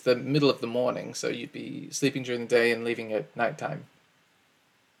mean, it's the middle of the morning, so you'd be sleeping during the day and leaving at nighttime.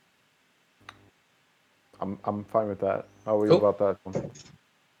 I'm fine with that. How are you Cool. about that one?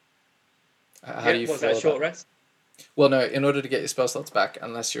 How do you Was feel that a short about? rest? Well, no. In order to get your spell slots back,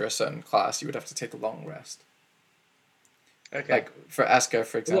 unless you're a certain class, you would have to take a long rest. Okay. Like for Asker,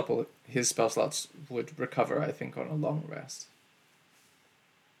 for What? example, his spell slots would recover, I think, on a long rest.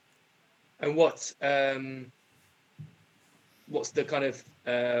 And what's the kind of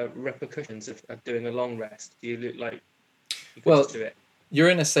repercussions of doing a long rest? Do you look like you could Well, just do it? you're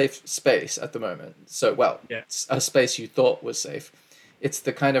in a safe space at the moment. So, well, Yeah. it's a space you thought was safe. It's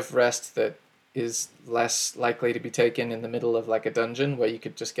the kind of rest that is less likely to be taken in the middle of like a dungeon where you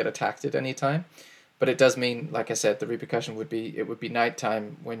could just get attacked at any time. But it does mean, like I said, the repercussion would be it would be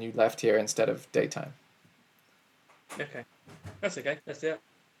nighttime when you left here instead of daytime. Okay. That's okay. Let's do it.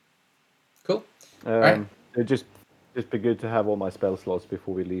 Cool. Right. It'd just be good to have all my spell slots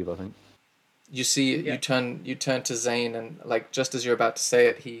before we leave, I think. You see, Yeah. you turn to Zane, and like just as you're about to say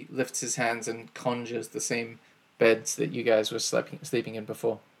it, he lifts his hands and conjures the same beds that you guys were sleeping in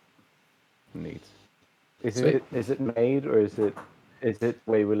before. Neat. Is Sweet. it made, or is it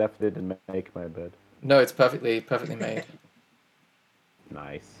way we left it and make my bed? No, it's perfectly made.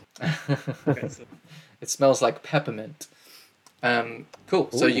 Nice. Excellent. It smells like peppermint. Cool.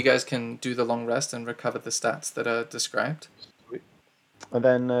 So Ooh. you guys can do the long rest and recover the stats that are described. And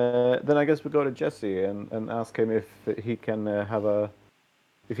then I guess we go to Jesse and ask him if he can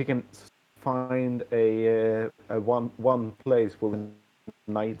if he can find a one place with a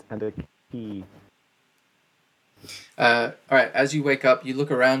knight and a key. All right. As you wake up, you look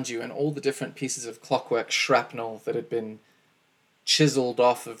around you, and all the different pieces of clockwork shrapnel that had been chiseled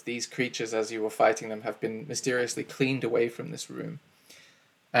off of these creatures as you were fighting them have been mysteriously cleaned away from this room.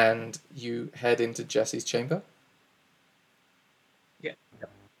 And you head into Jesse's chamber. Yeah.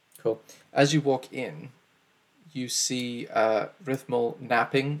 Cool. As you walk in, you see Rithmal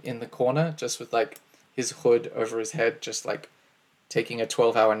napping in the corner, just with like his hood over his head, just like taking a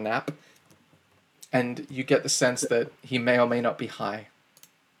 12-hour nap. And you get the sense that he may or may not be high.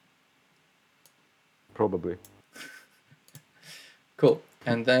 Probably. Cool.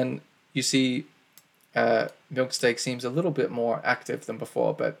 And then you see Milksteak seems a little bit more active than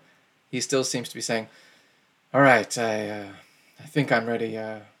before, but he still seems to be saying, "All right, I think I'm ready.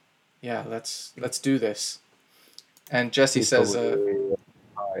 Yeah, let's do this." And Jesse He's says, probably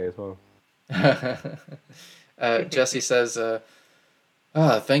high as well. Jesse says,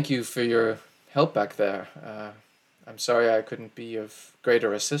 thank you for your help back there. I'm sorry I couldn't be of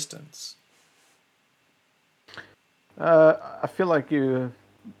greater assistance." I feel like you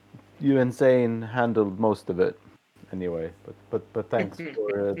and Zane handled most of it anyway, but thanks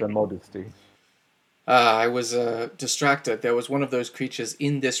for the modesty. I was distracted. There was one of those creatures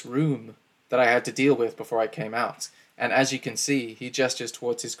in this room that I had to deal with before I came out. And as you can see, he gestures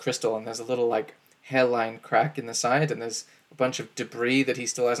towards his crystal, and there's a little like hairline crack in the side, and there's a bunch of debris that he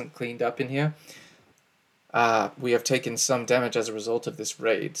still hasn't cleaned up in here. We have taken some damage as a result of this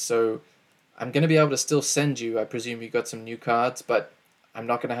raid, so I'm going to be able to still send you. I presume you got some new cards, but I'm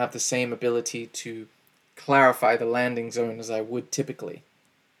not going to have the same ability to clarify the landing zone as I would typically.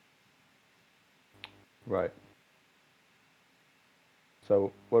 Right.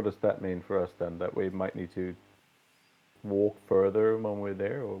 So what does that mean for us then? That we might need to walk further when we're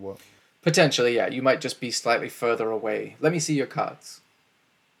there, or what? Potentially, yeah. You might just be slightly further away. Let me see your cards.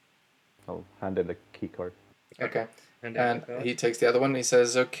 I'll hand in the key card. Okay. And And he takes the other one and he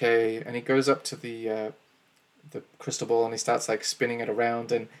says, "Okay," and he goes up to the crystal ball and he starts like spinning it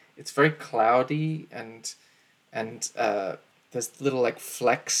around, and it's very cloudy, and there's little like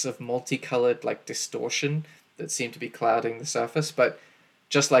flecks of multicolored like distortion that seem to be clouding the surface. But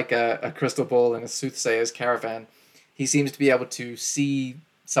just like a crystal ball in a soothsayer's caravan, he seems to be able to see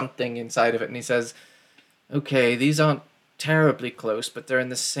something inside of it, and he says, "Okay, these aren't terribly close, but they're in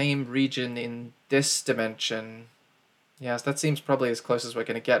the same region in this dimension. Yes, that seems probably as close as we're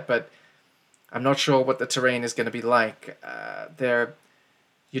going to get, but I'm not sure what the terrain is going to be like. You're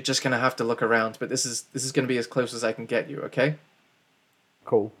just going to have to look around, but this is going to be as close as I can get you, okay?"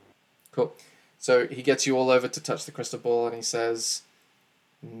 Cool. Cool. So he gets you all over to touch the crystal ball, and he says,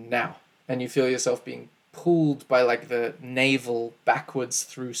 "Now." And you feel yourself being pulled by like the navel backwards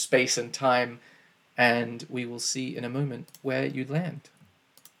through space and time, and we will see in a moment where you land.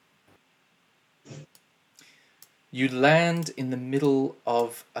 You land in the middle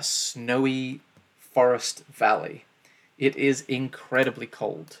of a snowy forest valley. It is incredibly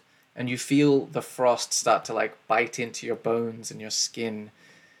cold, and you feel the frost start to like bite into your bones and your skin.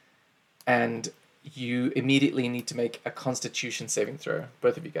 And you immediately need to make a Constitution saving throw,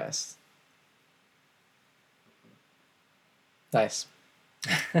 both of you guys. Nice.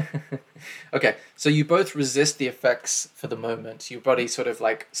 Okay, so you both resist the effects for the moment. Your body sort of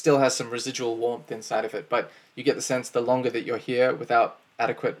like still has some residual warmth inside of it, but you get the sense the longer that you're here without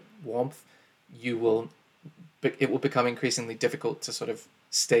adequate warmth, it will become increasingly difficult to sort of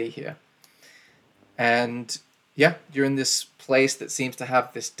stay here. And yeah, you're in this place that seems to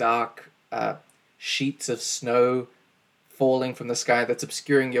have this dark sheets of snow falling from the sky that's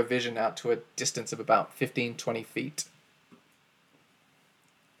obscuring your vision out to a distance of about 15-20 feet.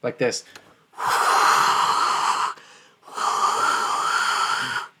 Like this.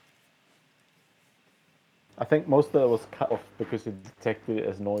 I think most of that was cut off because it detected it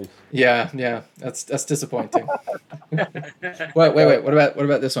as noise. Yeah, that's disappointing. wait. What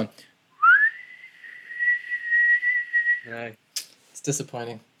about this one? No, It's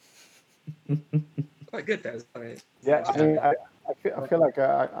disappointing. quite good though. Sorry. Yeah, I mean, I feel like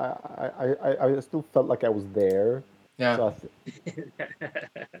I still felt like I was there. Yeah. So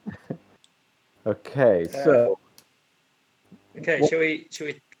okay, so Okay, What- shall we?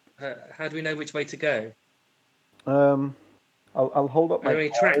 How do we know which way to go? I'll hold up Are there my any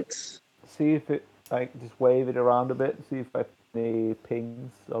card, tracks? see if it just wave it around a bit, see if I have any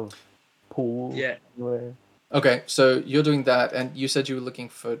pings of pool. Yeah. Anywhere. Okay, so you're doing that, and you said you were looking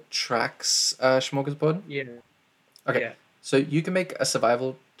for tracks, Smorgasbord? Yeah. Okay, Yeah. so you can make a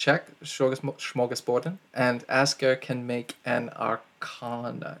survival check, Smorgasborden, and Asker can make an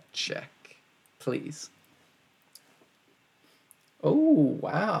Arcana check, please. Oh,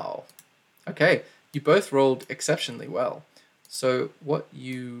 wow. Okay, you both rolled exceptionally well. So what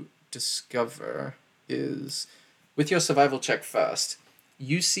you discover is, with your survival check first,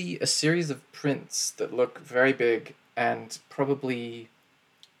 you see a series of prints that look very big and probably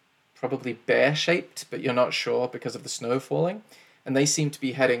bear-shaped, but you're not sure because of the snow falling, and they seem to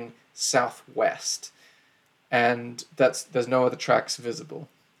be heading southwest. And there's no other tracks visible.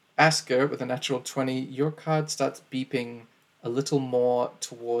 Asker, with a natural 20, your card starts beeping a little more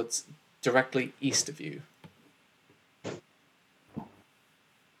towards directly east of you.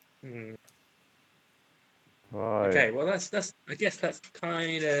 Hmm. Right. Okay. Well, that's. I guess that's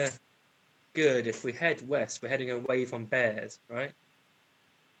kind of good. If we head west, we're heading away from bears, right?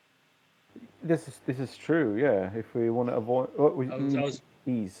 This is true. Yeah, if we want to avoid what we I mean was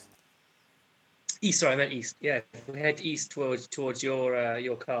east. east. Sorry, I meant east. Yeah, if we head east towards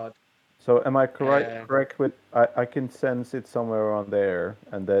your card. So am I correct? Uh, Correct with I can sense it somewhere around there,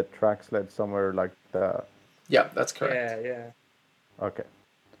 and the tracks led somewhere like that. Yeah, that's correct. Yeah. Okay.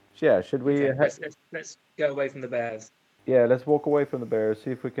 Yeah. Should we? Okay. Let's go away from the bears. Yeah. Let's walk away from the bears. See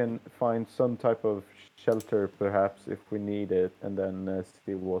if we can find some type of shelter, perhaps, if we need it, and then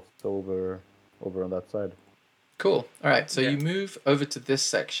see what's over on that side. Cool. All right, so Yeah. you move over to this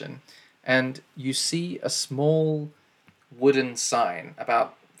section, and you see a small wooden sign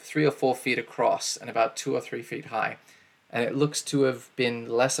about 3 or 4 feet across and about 2 or 3 feet high, and it looks to have been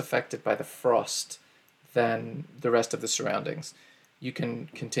less affected by the frost than the rest of the surroundings. You can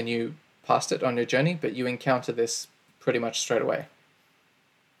continue past it on your journey, but you encounter this pretty much straight away.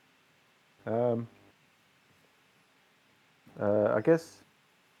 I guess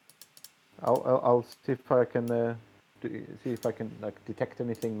I'll see if I can see if I can like detect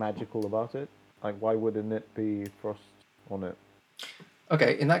anything magical about it. Like, why wouldn't it be frost on it?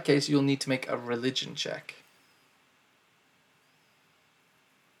 Okay, in that case, you'll need to make a religion check.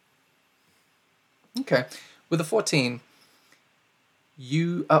 Okay, with a 14,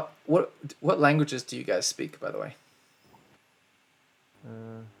 you what languages do you guys speak, by the way?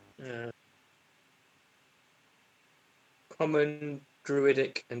 Common,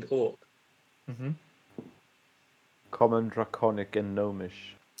 Druidic, and Orc. Mm-hmm. Common, Draconic, and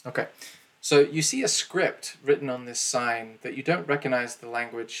Gnomish. Okay, so you see a script written on this sign that you don't recognize the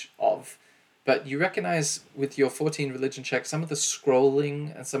language of, but you recognize with your 14 religion check some of the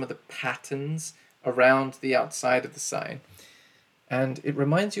scrolling and some of the patterns around the outside of the sign. And it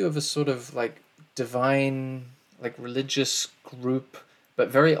reminds you of a sort of like divine, like religious group, but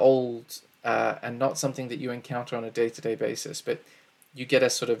very old and not something that you encounter on a day-to-day basis, but you get a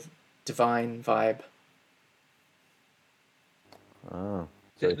sort of divine vibe. Oh.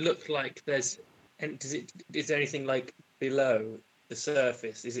 Does it look like there's? And is there anything like below the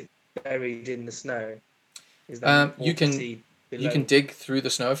surface? Is it buried in the snow? Is that You can see below? You can dig through the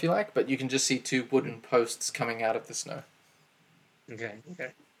snow if you like, but you can just see 2 wooden posts coming out of the snow. Okay.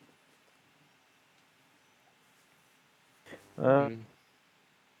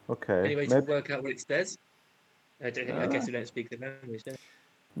 Okay. Any way to work out what it says? I guess you don't speak the language, do you?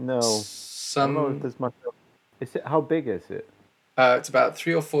 No. I don't know if some. there's much. Is it? How big is it? It's about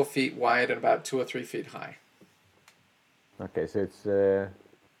 3 or 4 feet wide and about 2 or 3 feet high. Okay, so it's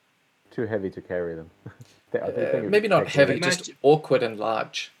too heavy to carry them. I think it Maybe would not take heavy, away- just awkward and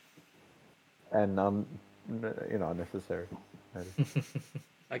large. and unnecessary.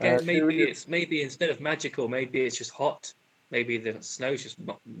 Again, should maybe we it's maybe instead of magical, maybe it's just hot. Maybe the snow's just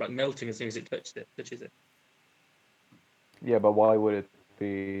melting as soon as it touches it. Yeah, but why would it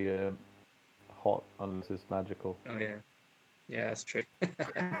be hot unless it's magical? Oh yeah, yeah, that's true.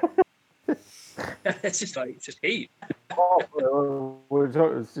 It's just heat.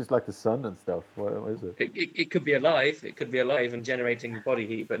 It's just like the sun and stuff. What is it? It could be alive. It could be alive and generating body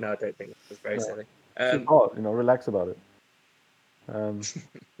heat, but no, I don't think it's very No. silly. It's just hot. Relax about it.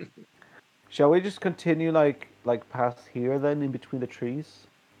 Shall we just continue like past here then in between the trees,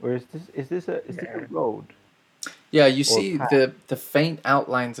 or is this a road? Yeah, you Or see path. the faint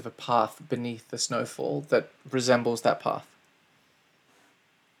outlines of a path beneath the snowfall that resembles that path.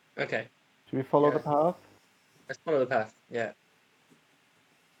 Okay, Should we follow Yeah. the path? let's follow the path. Yeah.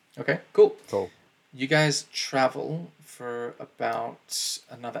 Okay, cool. Cool. You guys travel for about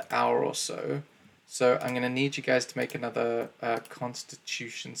another hour or so. So I'm going to need you guys to make another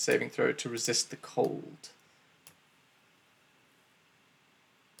Constitution saving throw to resist the cold.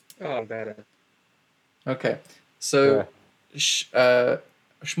 Oh, I'm better. Okay, so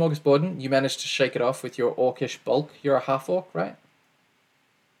Smorgasborden, you managed to shake it off with your orcish bulk. You're a half-orc, right?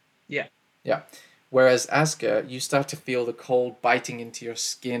 Yeah. Yeah. Whereas Asger, you start to feel the cold biting into your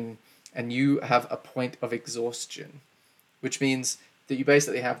skin, and you have a point of exhaustion, which means that you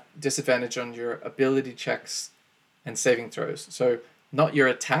basically have disadvantage on your ability checks and saving throws. So not your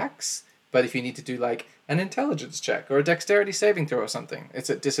attacks, but if you need to do like an intelligence check or a dexterity saving throw or something, it's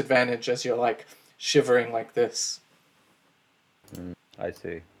at disadvantage as you're like shivering like this. I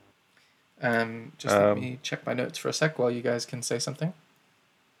see. Just let me check my notes for a sec while you guys can say something.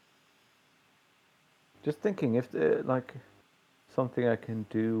 Just thinking if like something I can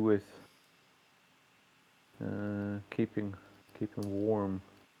do with keeping warm.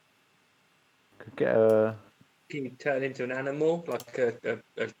 Could get a Can you turn into an animal? Like do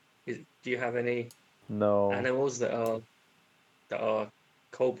you have any no. animals that are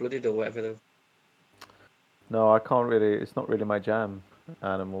cold-blooded or whatever? No, I can't really. It's not really my jam.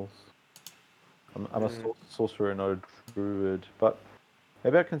 Animals. I'm a sorcerer, not a druid. But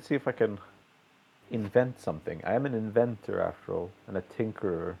maybe I can see if I can invent something. I am an inventor after all, and a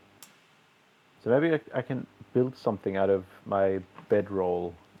tinkerer. So maybe I can build something out of my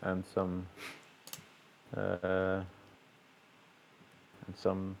bedroll and some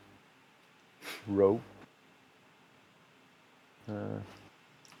rope.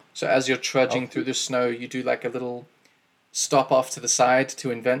 So as you're trudging through the snow, you do like a little stop off to the side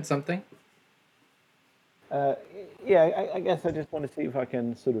to invent something? Yeah, I guess I just want to see if I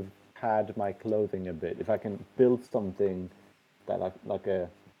can sort of pad my clothing a bit. If I can build something that like a,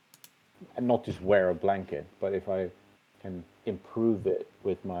 and not just wear a blanket, but if I can improve it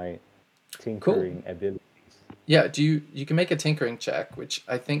with my tinkering abilities. Yeah, you can make a tinkering check, which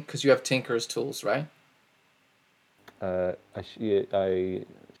I think because you have tinker's tools, right? I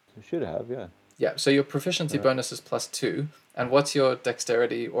should have, yeah. Yeah, so your proficiency bonus is +2, and what's your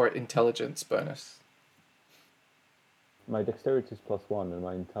dexterity or intelligence bonus? My dexterity is +1 and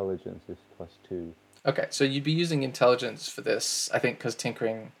my intelligence is +2. Okay, so you'd be using intelligence for this, I think, because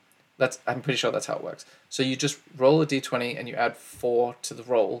tinkering. I'm pretty sure that's how it works. So you just roll a d20 and you add 4 to the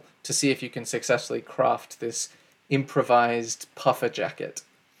roll to see if you can successfully craft this improvised puffer jacket.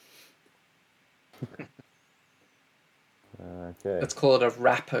 Okay. Let's call it a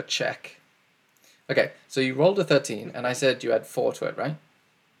wrapper check. Okay, so you rolled a 13, and I said you add 4 to it, right?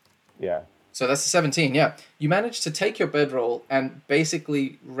 Yeah. So that's a 17, yeah. You managed to take your bedroll and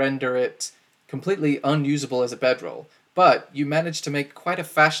basically render it completely unusable as a bedroll, but you managed to make quite a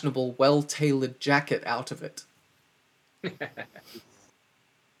fashionable, well-tailored jacket out of it.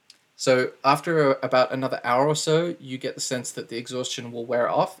 So after about another hour or so, you get the sense that the exhaustion will wear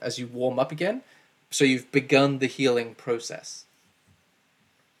off as you warm up again. So you've begun the healing process.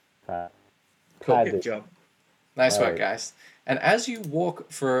 Cool. Good job. Nice work, Right. guys. And as you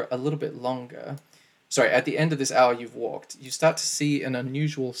walk for a little bit longer, at the end of this hour you've walked, you start to see an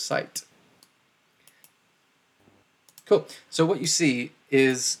unusual sight. Cool. So what you see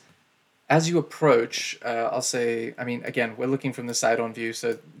is, as you approach, again, we're looking from the side-on view,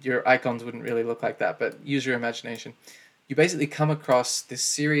 so your icons wouldn't really look like that, but use your imagination. You basically come across this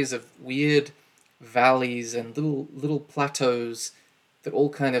series of weird valleys and little plateaus that all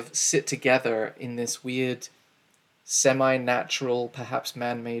kind of sit together in this weird semi-natural, perhaps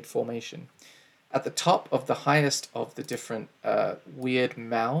man-made formation. At the top of the highest of the different weird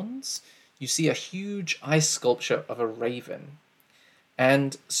mounds, you see a huge ice sculpture of a raven.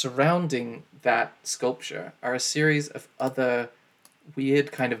 And surrounding that sculpture are a series of other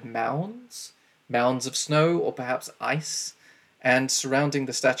weird kind of mounds of snow or perhaps ice. And surrounding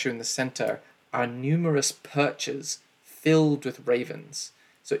the statue in the center are numerous perches filled with ravens.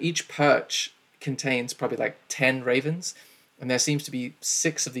 So each perch contains probably like 10 ravens, and there seems to be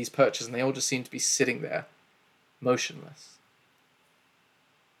 6 of these perches, and they all just seem to be sitting there, motionless.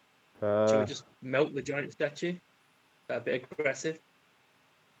 Shall we just melt the giant statue? Is that a bit aggressive?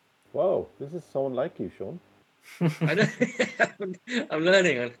 Whoa, this is someone like you, Sean. I know. I'm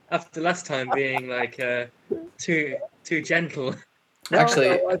learning after last time being like too gentle.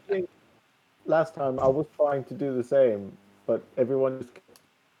 Actually, I think last time I was trying to do the same, but everyone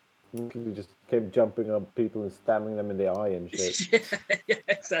just kept jumping on people and stabbing them in the eye and shit. Yeah,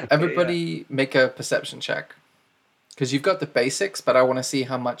 exactly. everybody make a perception check. Because you've got the basics, but I want to see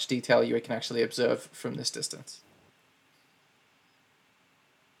how much detail you can actually observe from this distance.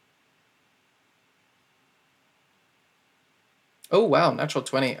 Oh, wow, natural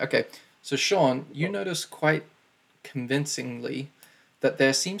 20. Okay, so Sean, you notice quite convincingly that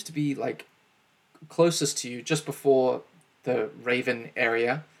there seems to be, like, closest to you, just before the Raven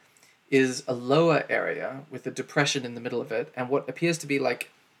area, is a lower area with a depression in the middle of it, and what appears to be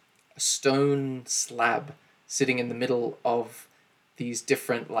like a stone slab sitting in the middle of these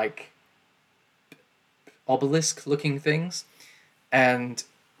different, like, obelisk-looking things, and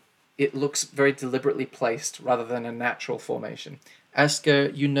it looks very deliberately placed rather than a natural formation. Asker,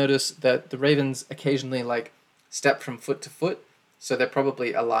 you notice that the ravens occasionally like step from foot to foot, so they're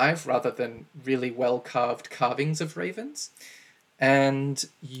probably alive rather than really well carved carvings of ravens. And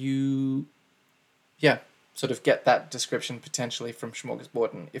you, sort of get that description potentially from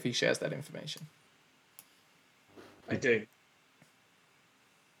Smorgasborden if he shares that information. I do.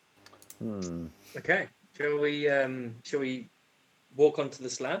 Okay. Shall we walk onto the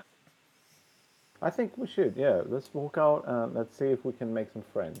slab? I think we should, yeah. Let's walk out and let's see if we can make some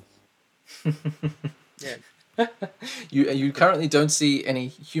friends. Yeah. You currently don't see any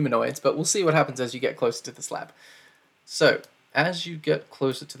humanoids, but we'll see what happens as you get closer to the slab. So, as you get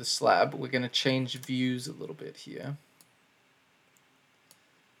closer to the slab, we're going to change views a little bit here.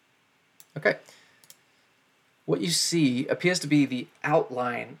 Okay. What you see appears to be the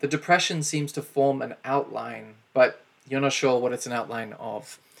outline. The depression seems to form an outline, but you're not sure what it's an outline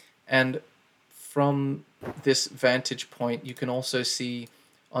of. And from this vantage point, you can also see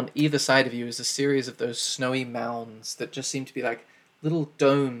on either side of you is a series of those snowy mounds that just seem to be like little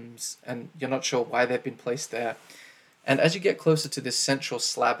domes, and you're not sure why they've been placed there. And as you get closer to this central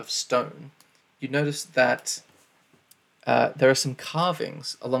slab of stone, you notice that there are some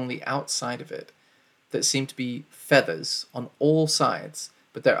carvings along the outside of it that seem to be feathers on all sides,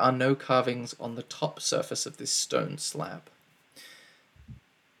 but there are no carvings on the top surface of this stone slab.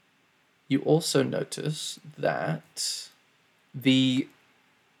 You also notice that the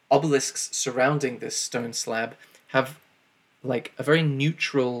obelisks surrounding this stone slab have like a very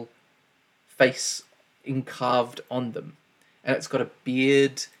neutral face carved on them, and it's got a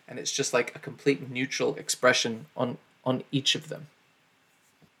beard, and it's just like a complete neutral expression on each of them.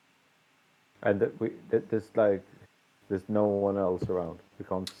 And there's no one else around. We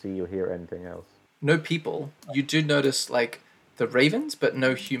can't see or hear anything else. No people. You do notice like the ravens, but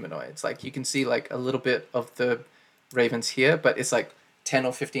no humanoids. Like you can see like a little bit of the ravens here, but it's like 10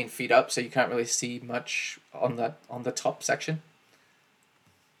 or 15 feet up, so you can't really see much on the top section.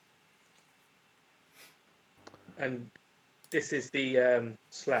 And this is the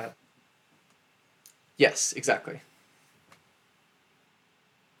slab. Yes, exactly.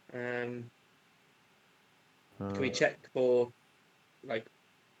 Can we check for like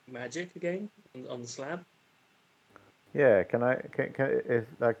magic again on the slab? Yeah, can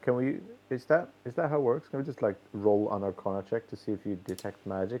we? Is that how it works? Can we just like roll an Arcana check to see if you detect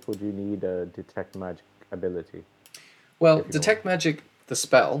magic, or do you need a detect magic ability? Well, detect magic, the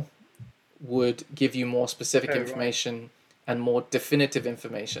spell, would give you more specific information and more definitive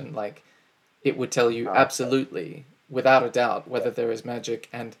information. Like it would tell you absolutely, without a doubt, whether there is magic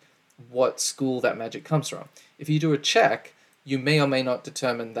and what school that magic comes from. If you do a check, you may or may not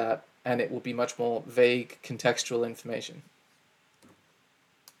determine that, and it will be much more vague contextual information.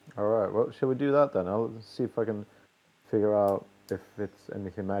 All right. Well, shall we do that then? I'll see if I can figure out if it's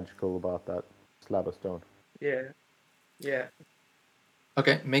anything magical about that slab of stone. Yeah. Yeah.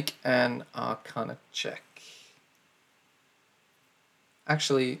 Okay, make an Arcana check.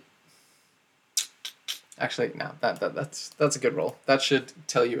 Actually, Actually, no, that's a good roll. That should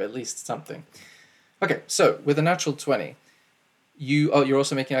tell you at least something. Okay, so with a natural 20, you're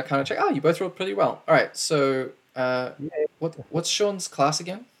also making a Arcana check. Oh, you both rolled pretty well. All right, so what's Sean's class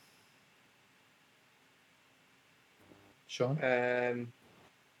again? Sean?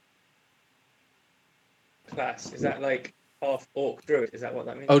 Class, is that like half orc druid? Is that what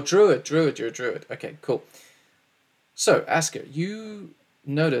that means? Oh, druid. You're a druid. Okay, cool. So, Asker, you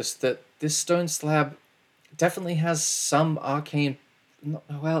notice that this stone slab definitely has some arcane.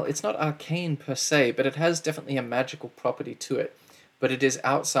 Well, it's not arcane per se, but it has definitely a magical property to it. But it is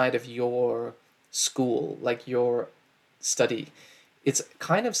outside of your school, like your study. It's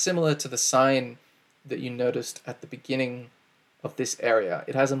kind of similar to the sign that you noticed at the beginning of this area.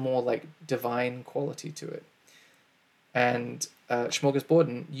 It has a more like divine quality to it. And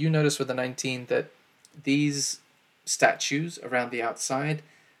Smorgasborden, you notice with the 19 that these statues around the outside,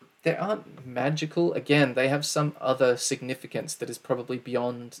 they aren't magical. Again, they have some other significance that is probably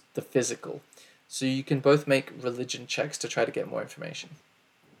beyond the physical. So you can both make religion checks to try to get more information.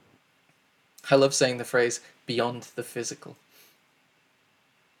 I love saying the phrase beyond the physical.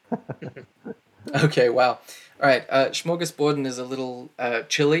 Okay, wow. All right, Smorgasborden is a little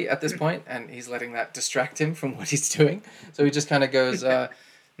chilly at this point, and he's letting that distract him from what he's doing. So he just kind of goes, I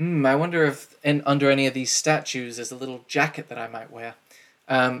wonder if under any of these statues there's a little jacket that I might wear.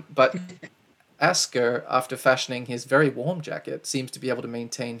 But Asker, after fashioning his very warm jacket, seems to be able to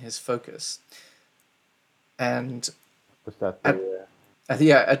maintain his focus. And Was that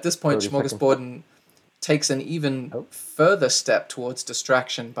at this point, 30 seconds Smorgasborden takes an even further step towards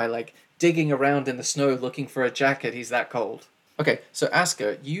distraction by like digging around in the snow looking for a jacket. He's that cold. Okay, so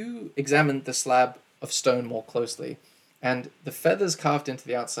Asker, you examined the slab of stone more closely, and the feathers carved into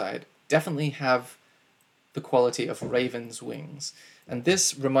the outside definitely have the quality of raven's wings. And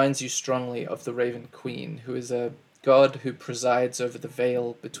this reminds you strongly of the Raven Queen, who is a god who presides over the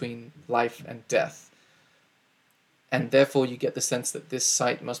veil between life and death. And therefore you get the sense that this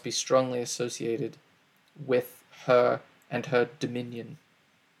site must be strongly associated with her and her dominion.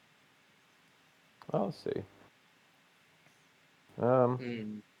 I'll see.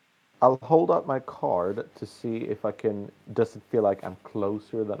 I'll hold up my card to see if I can. Does it feel like I'm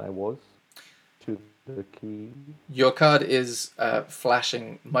closer than I was to the key? Your card is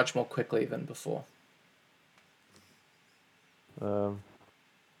flashing much more quickly than before. Should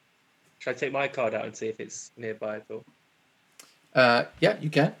I take my card out and see if it's nearby at all? Yeah, you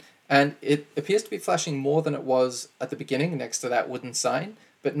can. And it appears to be flashing more than it was at the beginning next to that wooden sign,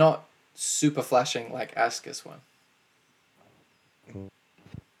 but not super flashing like Asker's one.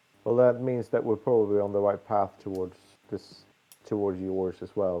 Well, that means that we're probably on the right path towards yours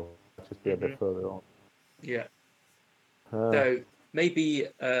as well. Just be a bit further on. Yeah. So maybe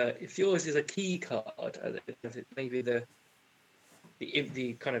if yours is a key card, maybe the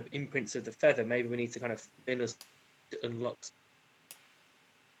kind of imprints of the feather. Maybe we need to kind of spin us to unlock.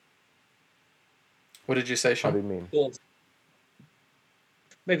 What did you say, Sean? How do you mean? Or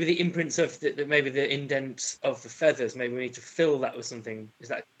maybe the imprints of maybe the indents of the feathers. Maybe we need to fill that with something. Is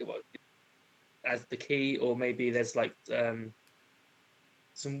that what as the key, or maybe there's like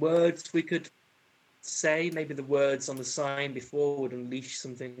some words we could say? Maybe the words on the sign before would unleash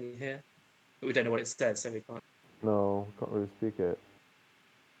something here, but we don't know what it says, so we can't. No, can't really speak it.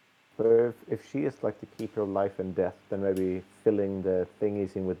 But if she is like the keeper of life and death, then maybe filling the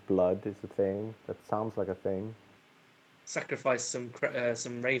thingies in with blood is a thing. That sounds like a thing. Sacrifice some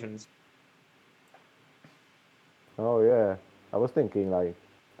ravens. Oh yeah, I was thinking like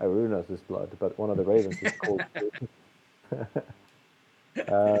Aruna's blood, but one of the ravens is called.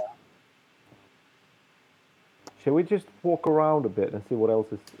 Shall we just walk around a bit and see what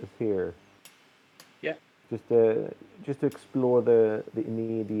else is here? Yeah. Just to explore the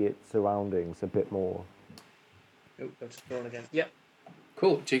immediate surroundings a bit more. Oh, I've just drawn again. Yeah.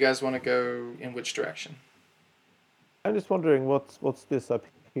 Cool. Do you guys want to go in which direction? I'm just wondering what's this up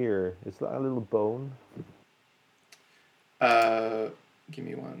here? Is that a little bone? Give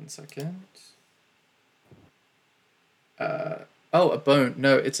me 1 second. Oh, a bone.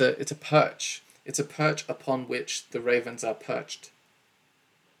 No, it's a perch. It's a perch upon which the ravens are perched.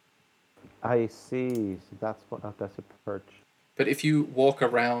 I see. So that's a perch. But if you walk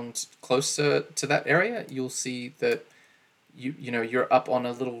around closer to that area, you'll see that you're up on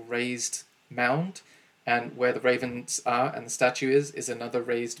a little raised mound, and where the ravens are and the statue is another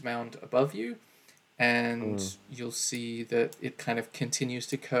raised mound above you, and you'll see that it kind of continues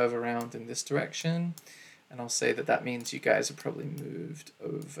to curve around in this direction, and I'll say that means you guys have probably moved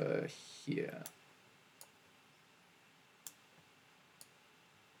over here.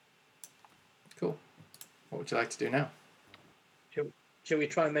 Cool. What would you like to do now? Shall we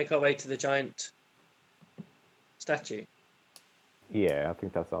try and make our way to the giant statue? Yeah, I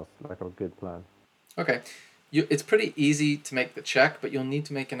think that sounds like a good plan. Okay. It's pretty easy to make the check, but you'll need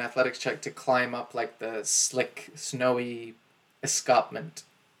to make an athletics check to climb up like the slick, snowy escarpment.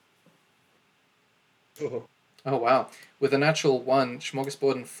 Oh, Oh, wow. With a natural 1,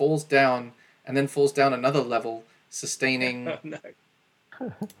 Smorgasborden falls down and then falls down another level, sustaining no.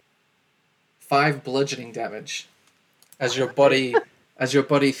 5 bludgeoning damage as your body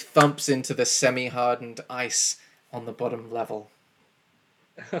thumps into the semi-hardened ice on the bottom level.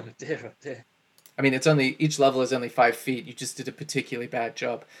 Oh dear. I mean, each level is only 5 feet. You just did a particularly bad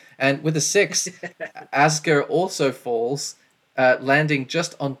job. And with a 6, Asger also falls, landing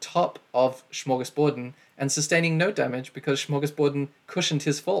just on top of Smorgasborden and sustaining no damage because Smorgasborden cushioned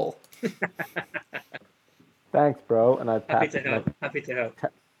his fall. Thanks, bro. And I Happy pat to help. Happy to help.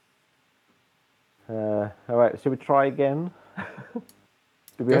 all right, should we try again?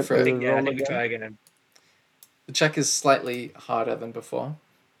 Do we Go have for to it. Yeah, I roll think we again? try again. The check is slightly harder than before.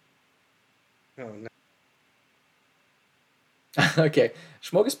 Oh no. Okay,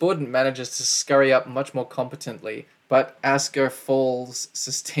 Smorgasborden manages to scurry up much more competently, but Asger falls,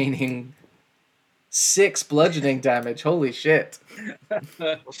 sustaining 6 bludgeoning damage. Holy shit!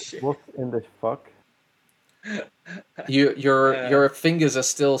 Shit. What in the fuck? Your fingers are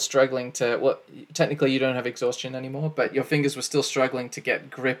still struggling to. Well, technically you don't have exhaustion anymore, but your fingers were still struggling to get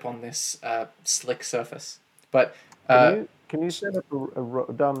grip on this slick surface. But Can you set up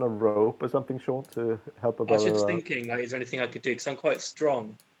down a rope or something short to help a I was brother just out? thinking, like, is there anything I could do? Because I'm quite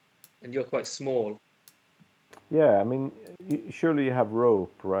strong, and you're quite small. Yeah, I mean, surely you have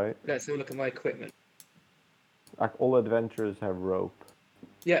rope, right? Let's have a look at my equipment. Like all adventurers have rope.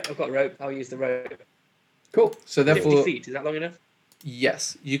 Yeah, I've got rope. I'll use the rope. cool. So 50 therefore, feet, is that long enough?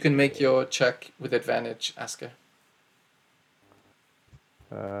 yes, you can make your check with advantage, Asger.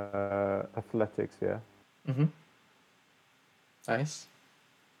 Athletics, yeah. Mm-hmm. Nice.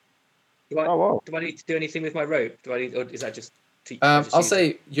 Do I, Oh, wow. do I need to do anything with my rope? Or is that just teach? I'll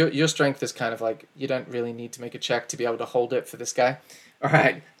say your strength is kind of like you don't really need to make a check to be able to hold it for this guy. All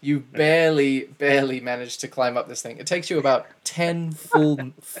right, you barely managed to climb up this thing. It takes you about 10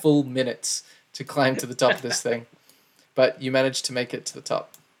 full minutes to climb to the top of this thing, but you managed to make it to the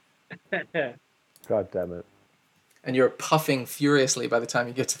top. God damn it. And you're puffing furiously by the time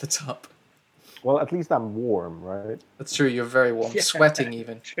you get to the top. Well, at least I'm warm, right? That's true. You're very warm, Yeah. sweating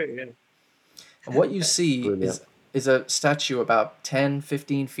even. True, yeah. And what you see Brilliant. is a statue about 10,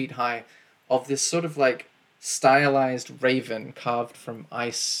 15 feet high of this sort of like stylized raven carved from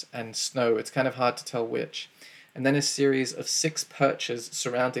ice and snow. It's kind of hard to tell which. And then a series of 6 perches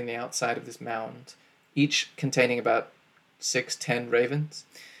surrounding the outside of this mound, each containing about 6-10 ravens.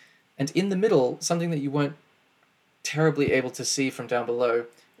 And in the middle, something that you weren't terribly able to see from down below,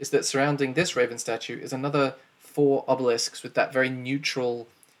 is that surrounding this raven statue is another 4 obelisks with that very neutral,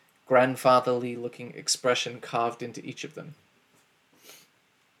 grandfatherly looking expression carved into each of them.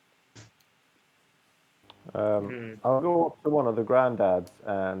 I'll go up to one of the granddads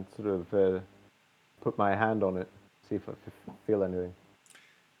and sort of put my hand on it, see if I feel anything.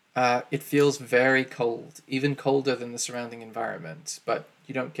 It feels very cold, even colder than the surrounding environment, but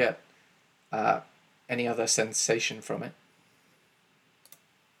you don't get any other sensation from it.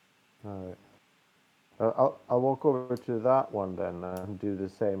 All right. I'll walk over to that one then and do the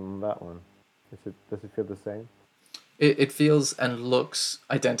same on that one. Does it feel the same? It feels and looks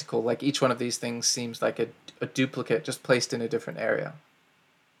identical. Like each one of these things seems like a duplicate, just placed in a different area.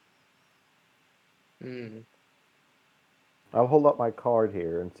 I'll hold up my card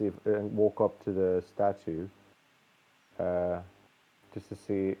here and and walk up to the statue, just to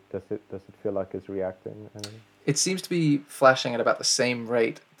see does it feel like it's reacting? It seems to be flashing at about the same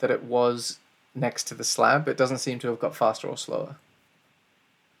rate that it was next to the slab. It doesn't seem to have got faster or slower.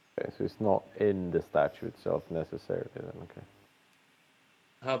 Okay, so it's not in the statue itself necessarily then, okay.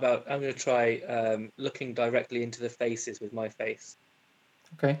 How about I'm going to try looking directly into the faces with my face.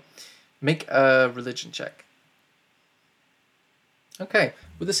 Okay. Make a religion check. Okay.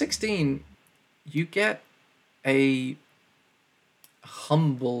 With a 16, you get a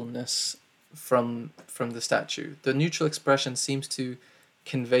humbleness from the statue. The neutral expression seems to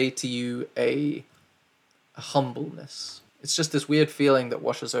convey to you a humbleness. It's just this weird feeling that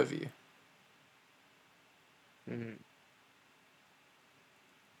washes over you.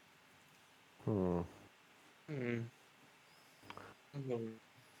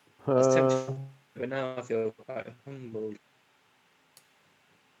 That's tempting, but now I feel quite humbled.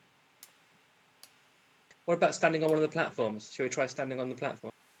 What about standing on one of the platforms? Shall we try standing on the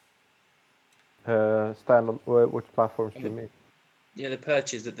platform? Stand on which platforms do you mean? The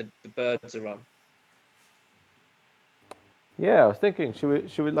perches that the birds are on. Yeah, I was thinking,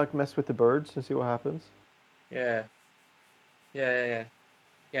 should we like mess with the birds and see what happens? Yeah. Yeah.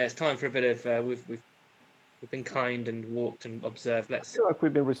 It's time for a bit of we've been kind and walked and observed. I Let's feel like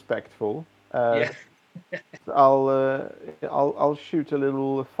we've been respectful. yeah. I'll shoot a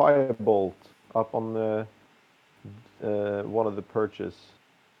little firebolt up on the one of the perches.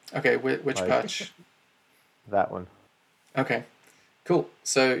 Okay, which Like perch? that one. Okay, cool.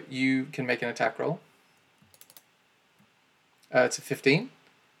 So you can make an attack roll. It's a 15.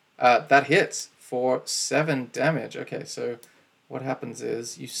 That hits for 7 damage. Okay, so what happens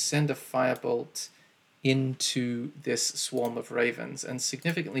is you send a firebolt into this swarm of ravens and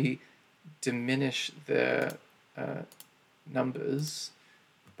significantly diminish their numbers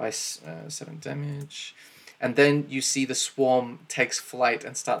by 7 damage. And then you see the swarm takes flight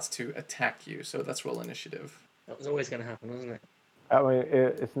and starts to attack you. So that's roll initiative. That was always going to happen, wasn't it? I mean,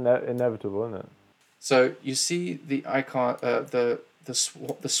 it's inevitable, isn't it? So you see the icon, the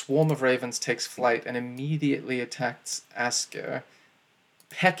swarm of ravens takes flight and immediately attacks Asker,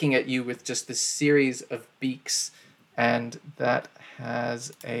 pecking at you with just this series of beaks, and that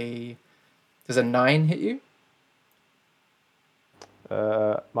has does a 9 hit you?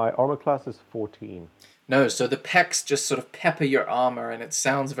 My armor class is 14. No, so the pecks just sort of pepper your armor, and it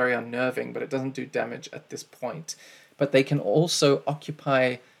sounds very unnerving, but it doesn't do damage at this point. But they can also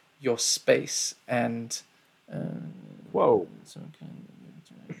occupy your space, and Whoa.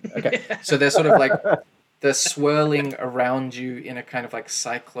 okay, so they're sort of like they're swirling around you in a kind of like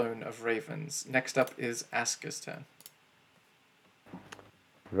cyclone of ravens. Next up is Asker's turn.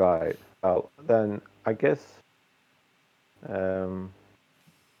 Right. Well, then I guess. I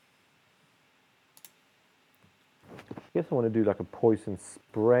guess I want to do like a poison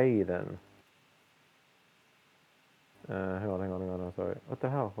spray then. Hang on. Sorry. What the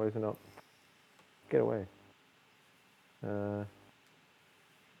hell? Why is it not? Get away.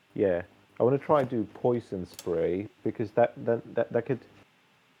 Yeah. I want to try and do poison spray because that could.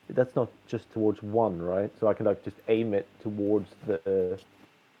 That's not just towards one, right? So I can like just aim it towards the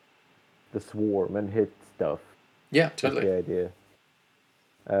swarm and hit stuff. Yeah, totally. That's the idea.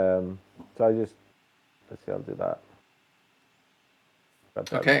 So let's see. I'll do that.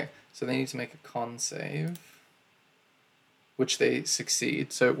 Okay, so they need to make a con save, which they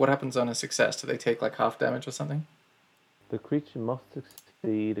succeed. So what happens on a success? Do they take like half damage or something? The creature must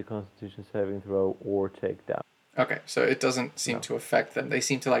succeed a Constitution saving throw or take damage. Okay, so it doesn't seem to affect them. They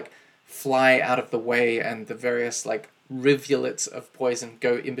seem to like fly out of the way, and the various like rivulets of poison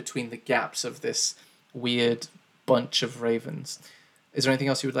go in between the gaps of this weird bunch of ravens. Is there anything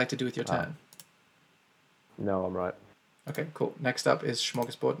else you would like to do with your turn? No, I'm right. Okay, cool. Next up is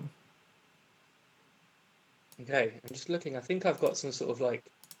Smorgasborden. Okay, I'm just looking. I think I've got some sort of like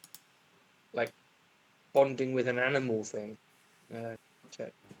bonding with an animal thing.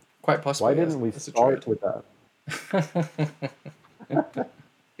 Check. Quite possibly. Why didn't we start with that?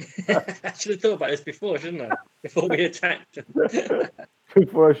 I should have thought about this before, shouldn't I? Before we attacked.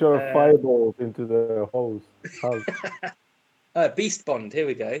 Before I shot a fireball into the house. Beast bond. Here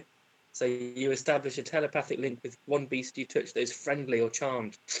we go. So you establish a telepathic link with one beast you touch that is friendly or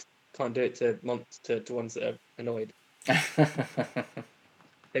charmed. Can't do it to ones that are annoyed.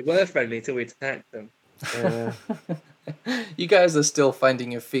 They were friendly until we attacked them. You guys are still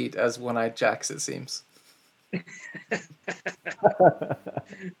finding your feet as one-eyed jacks, it seems.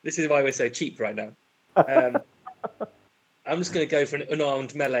 This is why we're so cheap right now. I'm just going to go for an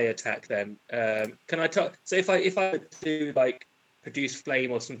unarmed melee attack then. Can I talk? So if I do like produce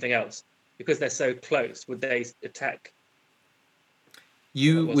flame or something else, because they're so close, would they attack?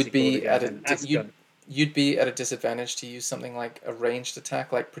 You would be at you'd be at a disadvantage to use something like a ranged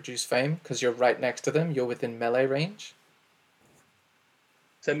attack, like produce flame, because you're right next to them. You're within melee range.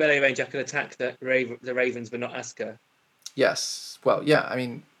 So melee range, I can attack the ravens, but not Asker. Yes. Well, yeah. I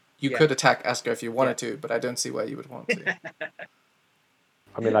mean, you could attack Asker if you wanted to, but I don't see why you would want to.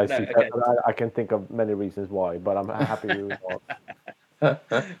 I mean, I can think of many reasons why, but I'm happy with what.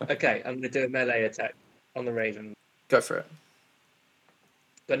 Okay, I'm going to do a melee attack on the raven. Go for it.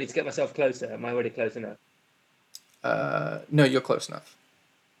 Do I need to get myself closer? Am I already close enough? No, you're close enough.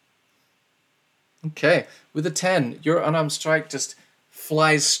 Okay, with a 10, your unarmed strike just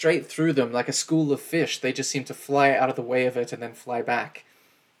flies straight through them like a school of fish. They just seem to fly out of the way of it and then fly back.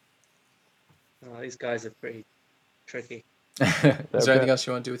 Oh, these guys are pretty tricky. Is there anything else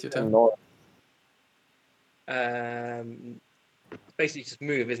you want to do with your turn? Basically just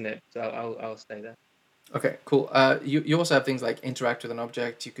move, isn't it? So I'll stay there. Okay, cool. You also have things like interact with an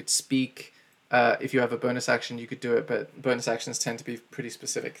object. You could speak. if you have a bonus action, you could do it, but bonus actions tend to be pretty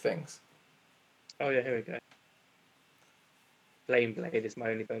specific things. Oh yeah, here we go. Flame Blade is my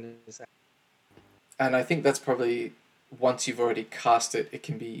only bonus action. And I think that's probably, once you've already cast it, it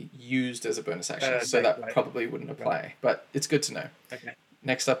can be used as a bonus action, so that probably wouldn't apply. But it's good to know. Okay.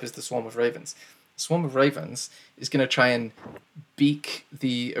 Next up is the Swarm of Ravens. The Swarm of Ravens is going to try and beak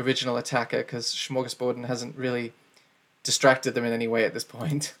the original attacker, because Smorgasborden hasn't really distracted them in any way at this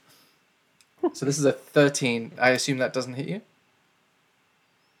point. So this is a 13. I assume that doesn't hit you?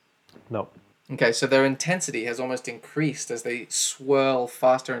 No. Okay, so their intensity has almost increased as they swirl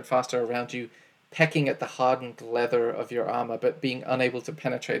faster and faster around you, pecking at the hardened leather of your armor, but being unable to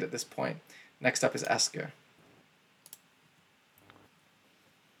penetrate at this point. Next up is Asker.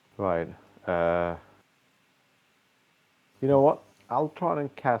 Right. You know what? I'll try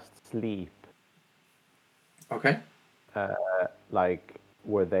and cast Sleep, Okay. like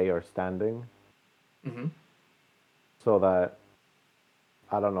where they are standing, Mm-hmm. so that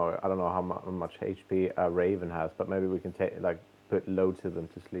I don't know how much HP a Raven has, but maybe we can put loads of them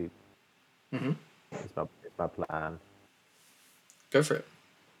to sleep. Mm-hmm. It's my plan. Go for it.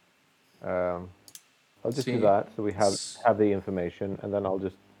 I'll just See, do that, so we have the information, and then I'll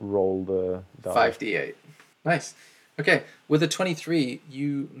just roll the die. 5d8. Nice. Okay, with a 23,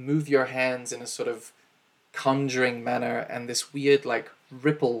 you move your hands in a sort of conjuring manner, and this weird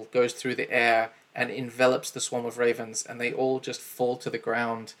ripple goes through the air and envelops the swarm of ravens, and they all just fall to the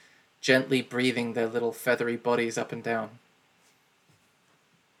ground, gently breathing their little feathery bodies up and down.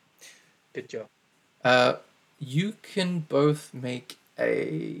 Good job. You can both make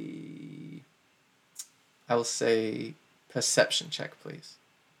a, I will say, perception check, please.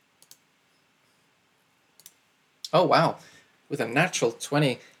 Oh, wow. With a natural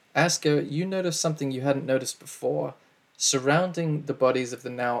 20, Asker, you notice something you hadn't noticed before. Surrounding the bodies of the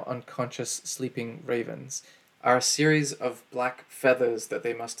now unconscious sleeping ravens are a series of black feathers that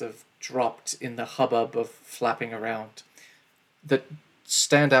they must have dropped in the hubbub of flapping around, that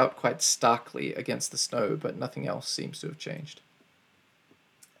stand out quite starkly against the snow, but nothing else seems to have changed.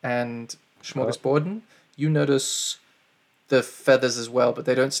 And Smorgasborden, you notice the feathers as well, but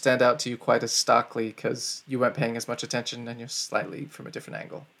they don't stand out to you quite as starkly because you weren't paying as much attention and you're slightly from a different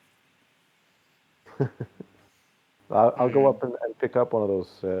angle. I'll go up and pick up one of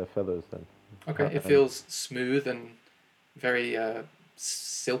those feathers then. Okay, it feels smooth and very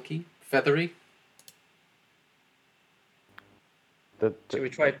silky, feathery. Should we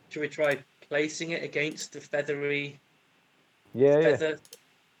try placing it against the feathery Yeah. feather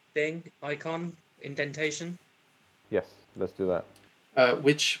thing icon indentation? Yes, let's do that.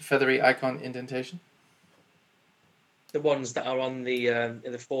 Which feathery icon indentation? The ones that are on the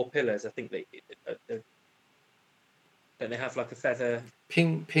in the 4 pillars. I think don't they have like a feather?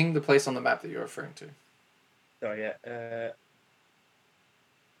 Ping the place on the map that you're referring to. Sorry, yeah.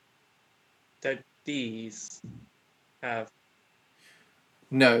 Don't these have?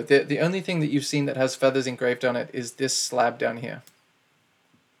 No, the only thing that you've seen that has feathers engraved on it is this slab down here.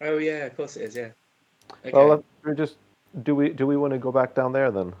 Oh yeah, of course it is. Yeah. Okay. Well, we just do we want to go back down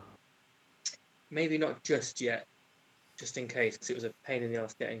there then? Maybe not just yet, just in case, because it was a pain in the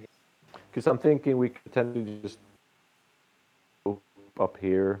ass getting here. Because I'm thinking we could potentially just go up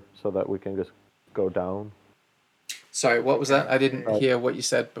here so that we can just go down. Sorry, what was that? I didn't hear what you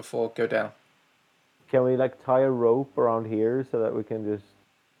said before. Go down. Can we tie a rope around here so that we can just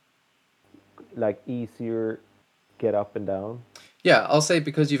easier get up and down? Yeah, I'll say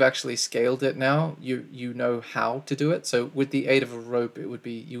because you've actually scaled it now, you know how to do it. So with the aid of a rope, it would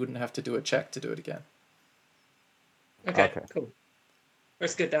be you wouldn't have to do a check to do it again. Okay. Cool.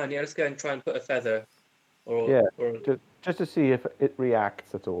 Let's go down. Yeah, let's go and try and put a feather. Just to see if it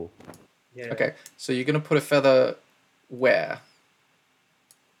reacts at all. Yeah. Okay, so you're gonna put a feather where?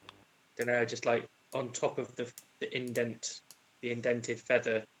 Don't know, just on top of the indented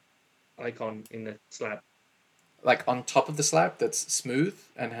feather icon in the slab. Like on top of the slab that's smooth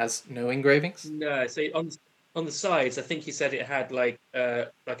and has no engravings? No, so on the sides, I think you said it had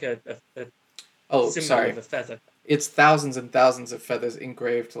a symbol sorry. of a feather. It's thousands and thousands of feathers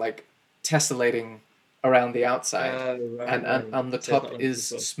engraved, tessellating around the outside, and on the top is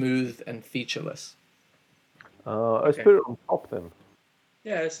smooth and featureless. Let's put it on top then.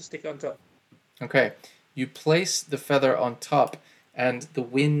 Yeah, let's just stick it on top. Okay, you place the feather on top, and the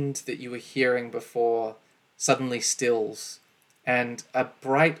wind that you were hearing before suddenly stills, and a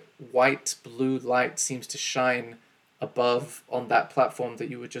bright white blue light seems to shine above on that platform that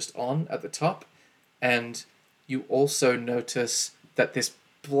you were just on at the top, and you also notice that this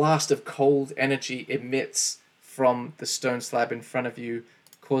blast of cold energy emits from the stone slab in front of you,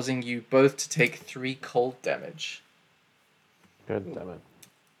 causing you both to take 3 cold damage. God damn it.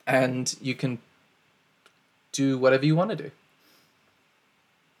 And you can do whatever you want to do.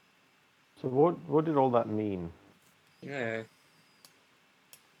 So what did all that mean? Yeah.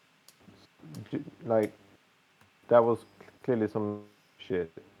 Like, that was clearly some shit,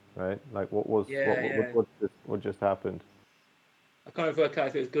 right? Like, what just happened? I can't work out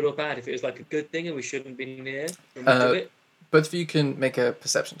if it was good or bad. If it was like a good thing and we shouldn't be near when we do it. Both of you can make a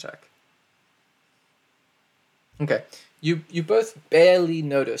perception check. Okay. You both barely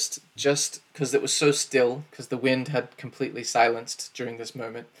noticed, just because it was so still, because the wind had completely silenced during this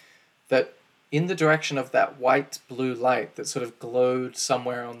moment, that in the direction of that white-blue light that sort of glowed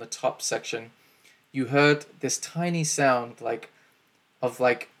somewhere on the top section, you heard this tiny sound like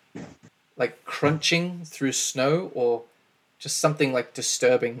crunching through snow, or just something like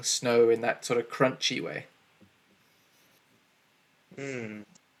disturbing snow in that sort of crunchy way.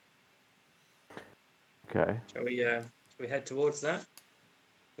 Okay. Shall we head towards that?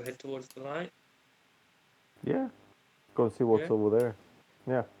 We'll head towards the light. Yeah. Go and see what's over there.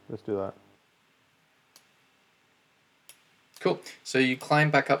 Yeah, let's do that. Cool. So you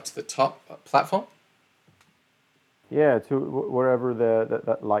climb back up to the top platform? Yeah, to wherever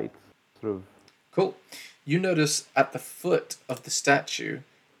that light sort of... Cool. You notice at the foot of the statue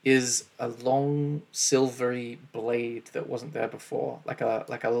is a long silvery blade that wasn't there before, like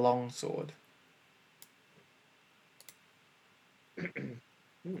a long sword. All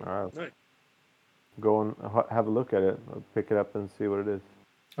right. Right. Go and have a look at it. I'll pick it up and see what it is.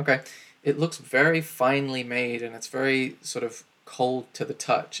 Okay. It looks very finely made, and it's very sort of cold to the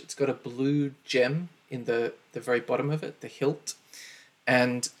touch. It's got a blue gem in the very bottom of it, the hilt,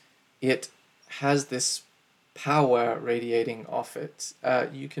 and it has this power radiating off it.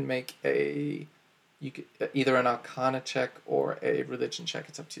 You can make either an Arcana check or a Religion check.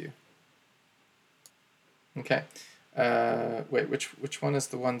 It's up to you. Okay. Wait, which one is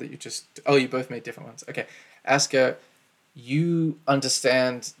the one that you just... Oh, you both made different ones. Okay. Asker, you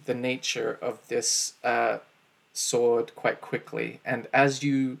understand the nature of this sword quite quickly, and as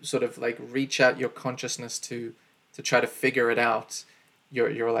you sort of like reach out your consciousness to try to figure it out,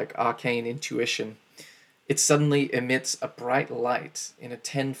 your like arcane intuition, it suddenly emits a bright light in a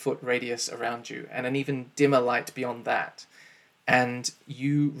 10-foot radius around you, and an even dimmer light beyond that. And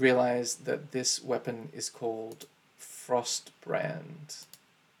you realize that this weapon is called Frostbrand.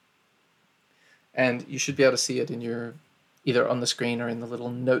 And you should be able to see it in your, either on the screen or in the little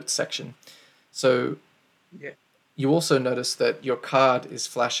notes section. So you also notice that your card is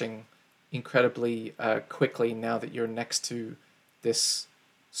flashing incredibly quickly now that you're next to this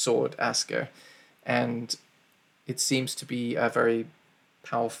sword, Asker. And it seems to be a very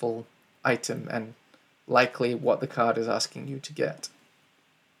powerful item and likely what the card is asking you to get.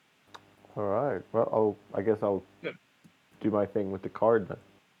 All right. Well, I guess I'll do my thing with the card then.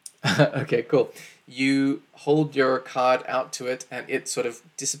 Okay, cool. You hold your card out to it, and it sort of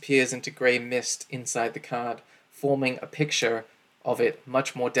disappears into grey mist inside the card, forming a picture of it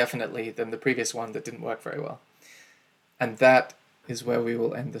much more definitely than the previous one that didn't work very well. And that is where we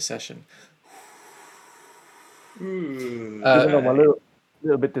will end the session. Even though I'm a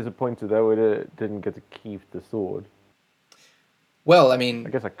little bit disappointed that we didn't get to keep the sword. Well, I mean... I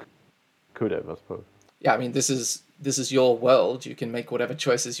guess I could have, I suppose. Yeah, I mean, this is your world. You can make whatever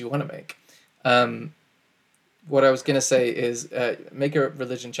choices you want to make. What I was going to say is make a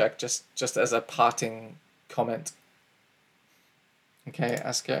religion check just as a parting comment. Okay,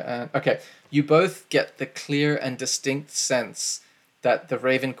 Asker. Okay, you both get the clear and distinct sense that the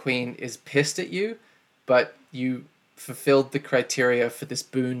Raven Queen is pissed at you, but you fulfilled the criteria for this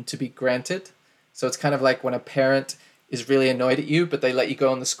boon to be granted. So it's kind of like when a parent is really annoyed at you, but they let you go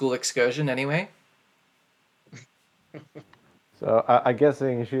on the school excursion anyway. So I'm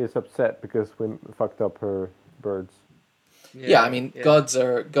guessing she is upset because we fucked up her birds. Yeah, I mean, gods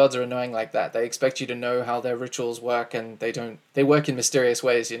are annoying like that. They expect you to know how their rituals work, and they don't. They work in mysterious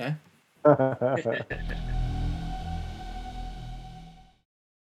ways, you know.